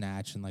how to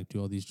snatch and do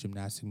all these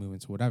gymnastic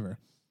movements or whatever.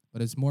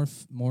 But it's more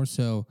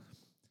so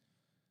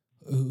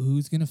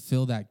who's going to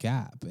fill that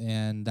gap.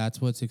 And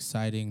that's what's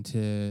exciting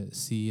to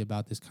see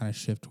about this kind of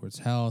shift towards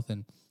health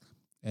and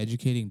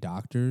educating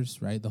doctors,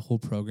 right? The whole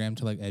program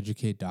to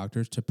educate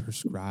doctors to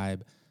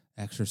prescribe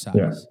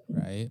exercise,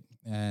 right?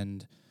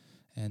 And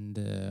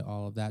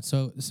all of that.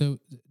 So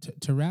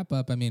to wrap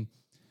up,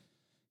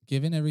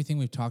 given everything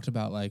we've talked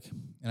about,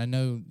 and I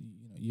know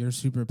you're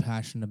super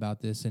passionate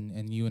about this,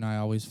 and you and I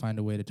always find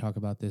a way to talk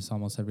about this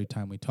almost every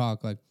time we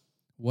talk.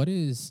 What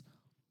is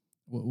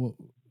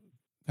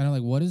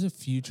a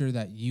future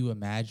that you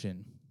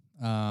imagine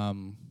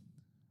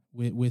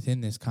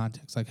within this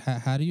context?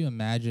 How do you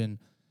imagine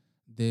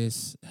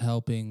this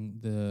helping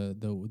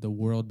the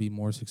world be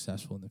more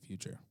successful in the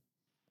future?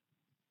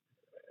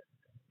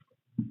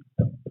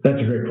 That's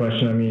a great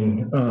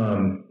question.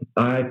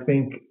 I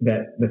think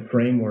that the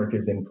framework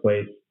is in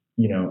place.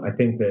 I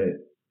think that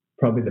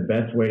probably the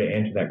best way to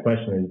answer that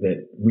question is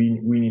that we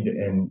need to,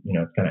 and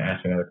it's kind of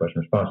asking another question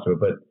in response to it,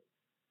 but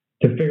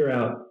to figure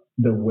out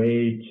the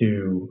way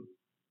to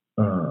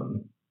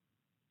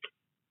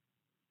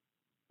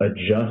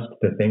adjust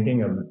the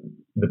thinking of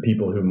the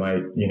people who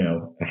might,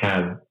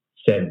 have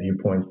said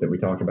viewpoints that we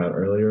talked about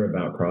earlier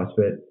about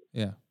CrossFit,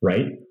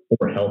 right?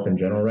 Or health in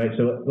general, right?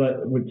 So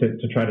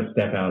to try to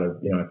step out of,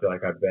 I feel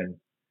like I've been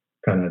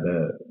kind of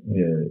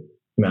the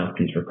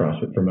mouthpiece for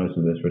CrossFit for most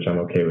of this, which I'm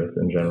okay with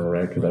in general,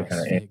 right? Because I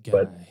kind of am.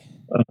 But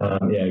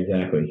yeah,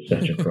 exactly.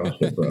 Such a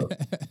CrossFit bro.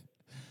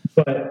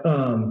 But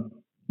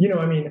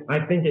I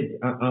think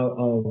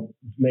I'll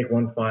make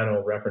one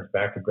final reference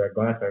back to Greg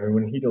Glassman.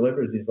 When he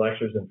delivers these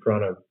lectures in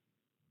front of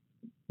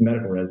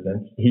medical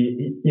residents,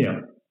 he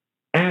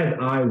as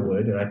I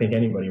would, and I think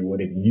anybody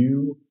would,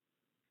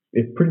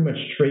 if pretty much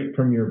straight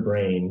from your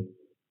brain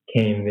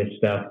came this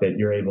stuff that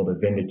you're able to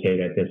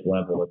vindicate at this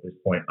level at this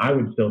point, I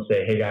would still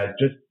say, hey guys,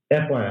 just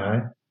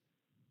FYI,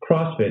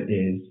 CrossFit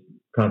is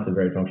constant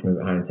varied function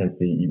movement, high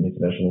intensity, eat meats,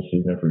 vegetables,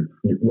 seasonal fruit,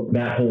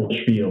 that whole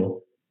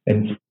spiel.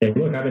 and say,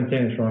 look, I've been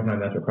saying this for a long time,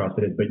 that's what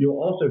CrossFit is. But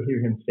you'll also hear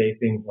him say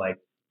things like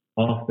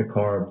off the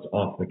carbs,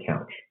 off the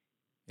couch.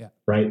 Yeah.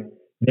 Right?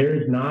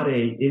 There's not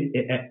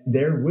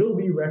there will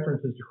be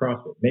references to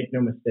CrossFit. Make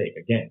no mistake.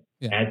 Again,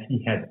 as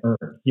he has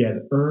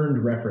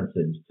earned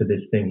references to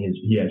this thing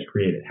he has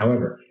created.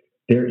 However,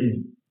 there is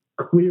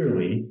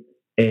clearly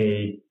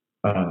a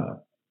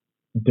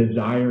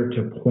desire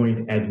to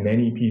point as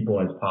many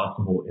people as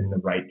possible in the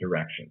right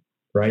direction.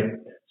 Right?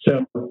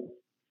 So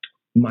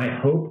my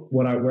hope,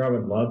 where I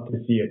would love to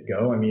see it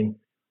go. I mean,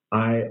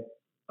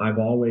 I've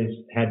always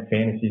had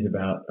fantasies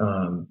about,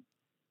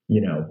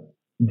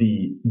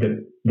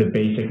 the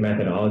basic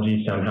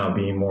methodology somehow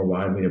being more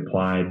widely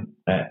applied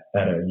at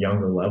a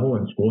younger level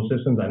in school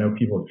systems. I know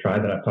people have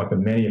tried that. I've talked to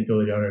many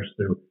affiliate owners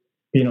through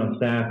being on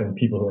staff and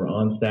people who are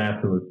on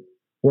staff who have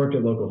worked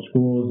at local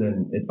schools,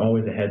 and it's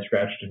always a head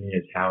scratch to me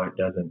is how it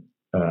doesn't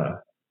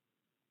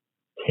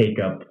take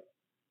up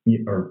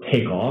or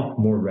take off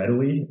more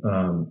readily.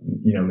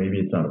 Maybe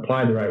it's not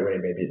applied the right way.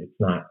 Maybe it's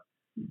not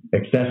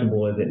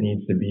accessible as it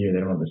needs to be, or they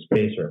don't have the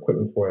space or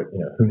equipment for it.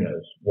 Who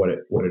knows what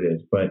it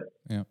is. But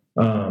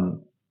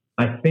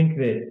I think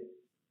that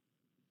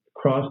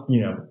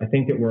I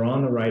think that we're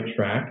on the right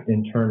track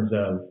in terms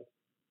of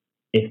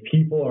if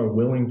people are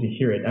willing to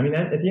hear it. I mean,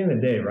 at the end of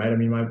the day, right? I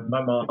mean, my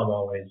mom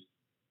always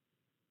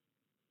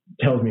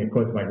tells me a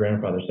quote that my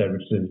grandfather said,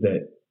 which is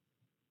that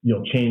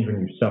you'll change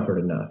when you've suffered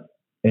enough.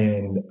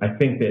 And I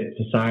think that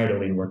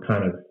societally we're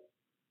kind of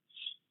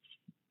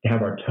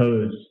have our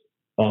toes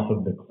off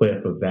of the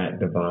cliff of that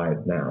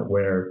divide now,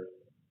 where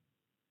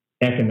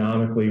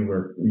economically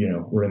we're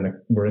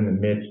in the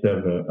midst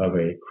of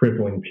a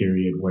crippling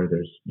period where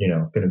there's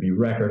going to be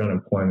record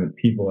unemployment.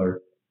 People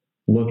are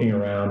looking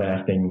around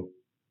asking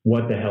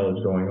what the hell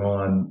is going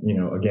on.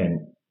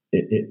 Again,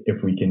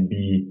 if we can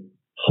be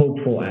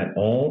hopeful at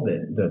all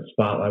that the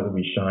spotlight will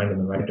be shined in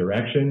the right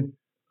direction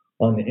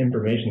on the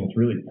information that's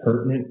really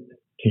pertinent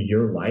to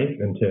your life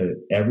and to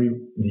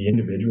the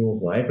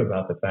individual's life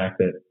about the fact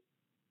that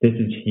this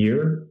is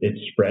here, it's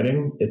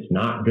spreading, it's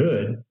not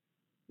good.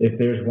 If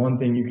there's one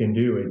thing you can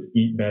do is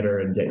eat better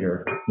and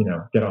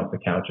get off the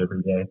couch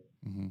every day.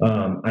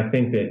 Mm-hmm. I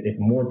think that if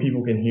more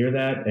people can hear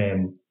that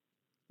and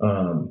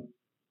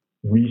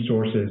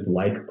resources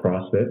like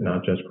CrossFit,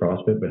 not just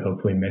CrossFit, but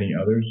hopefully many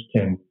others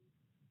can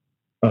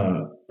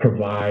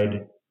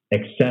provide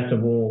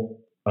accessible,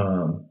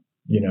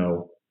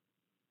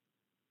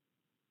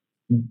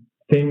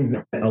 things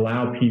that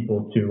allow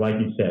people to, like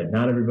you said,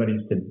 not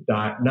everybody's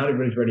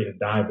ready to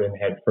dive in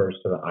head first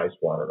to the ice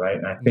water, right?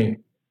 And I think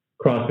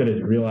CrossFit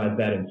has realized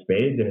that in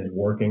spades and is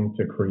working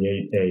to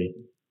create a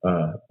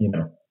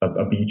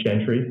beach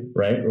entry,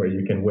 right, where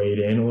you can wade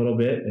in a little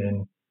bit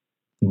and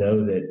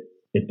know that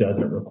it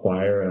doesn't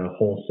require a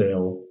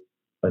wholesale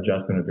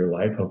adjustment of your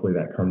life. Hopefully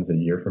that comes a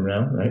year from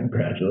now, right,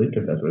 gradually,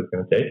 because that's what it's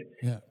going to take.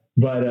 Yeah.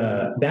 But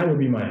that would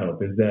be my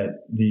hope, is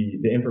that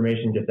the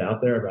information gets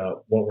out there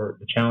about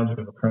the challenges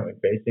we're currently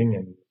facing,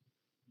 and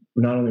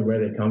not only where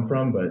they come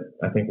from, but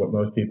I think what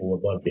most people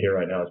would love to hear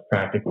right now is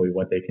practically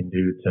what they can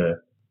do to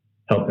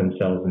help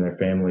themselves and their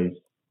families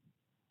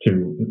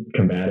to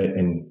combat it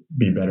and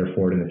be better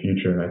for it in the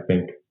future. And I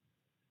think,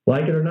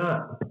 like it or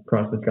not,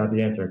 CrossFit's got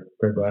the answer.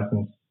 Greg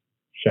Glassman's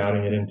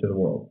shouting it into the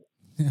world.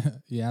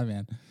 Yeah,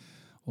 man.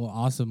 Well,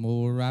 awesome.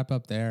 Well, we'll wrap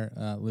up there.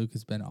 Luke,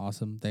 has been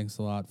awesome. Thanks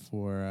a lot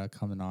for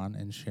coming on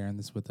and sharing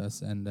this with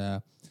us. And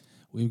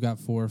we've got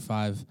 4 or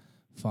 5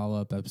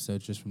 follow-up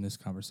episodes just from this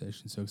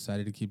conversation. So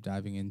excited to keep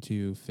diving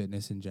into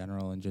fitness in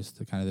general and just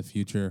the kind of the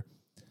future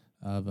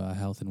of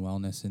health and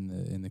wellness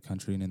in the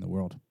country and in the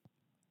world.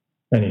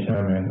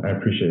 Anytime, man. I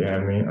appreciate you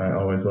having me. I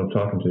always love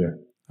talking to you.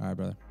 All right,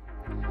 brother.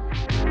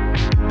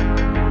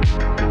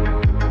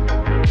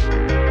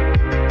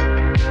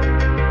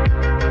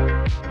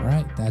 All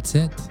right, that's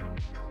it.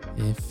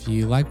 If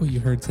you like what you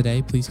heard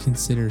today, please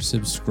consider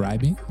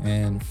subscribing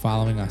and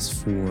following us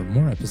for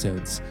more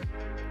episodes.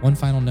 One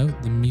final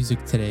note, the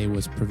music today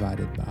was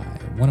provided by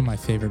one of my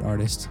favorite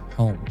artists,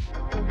 Home.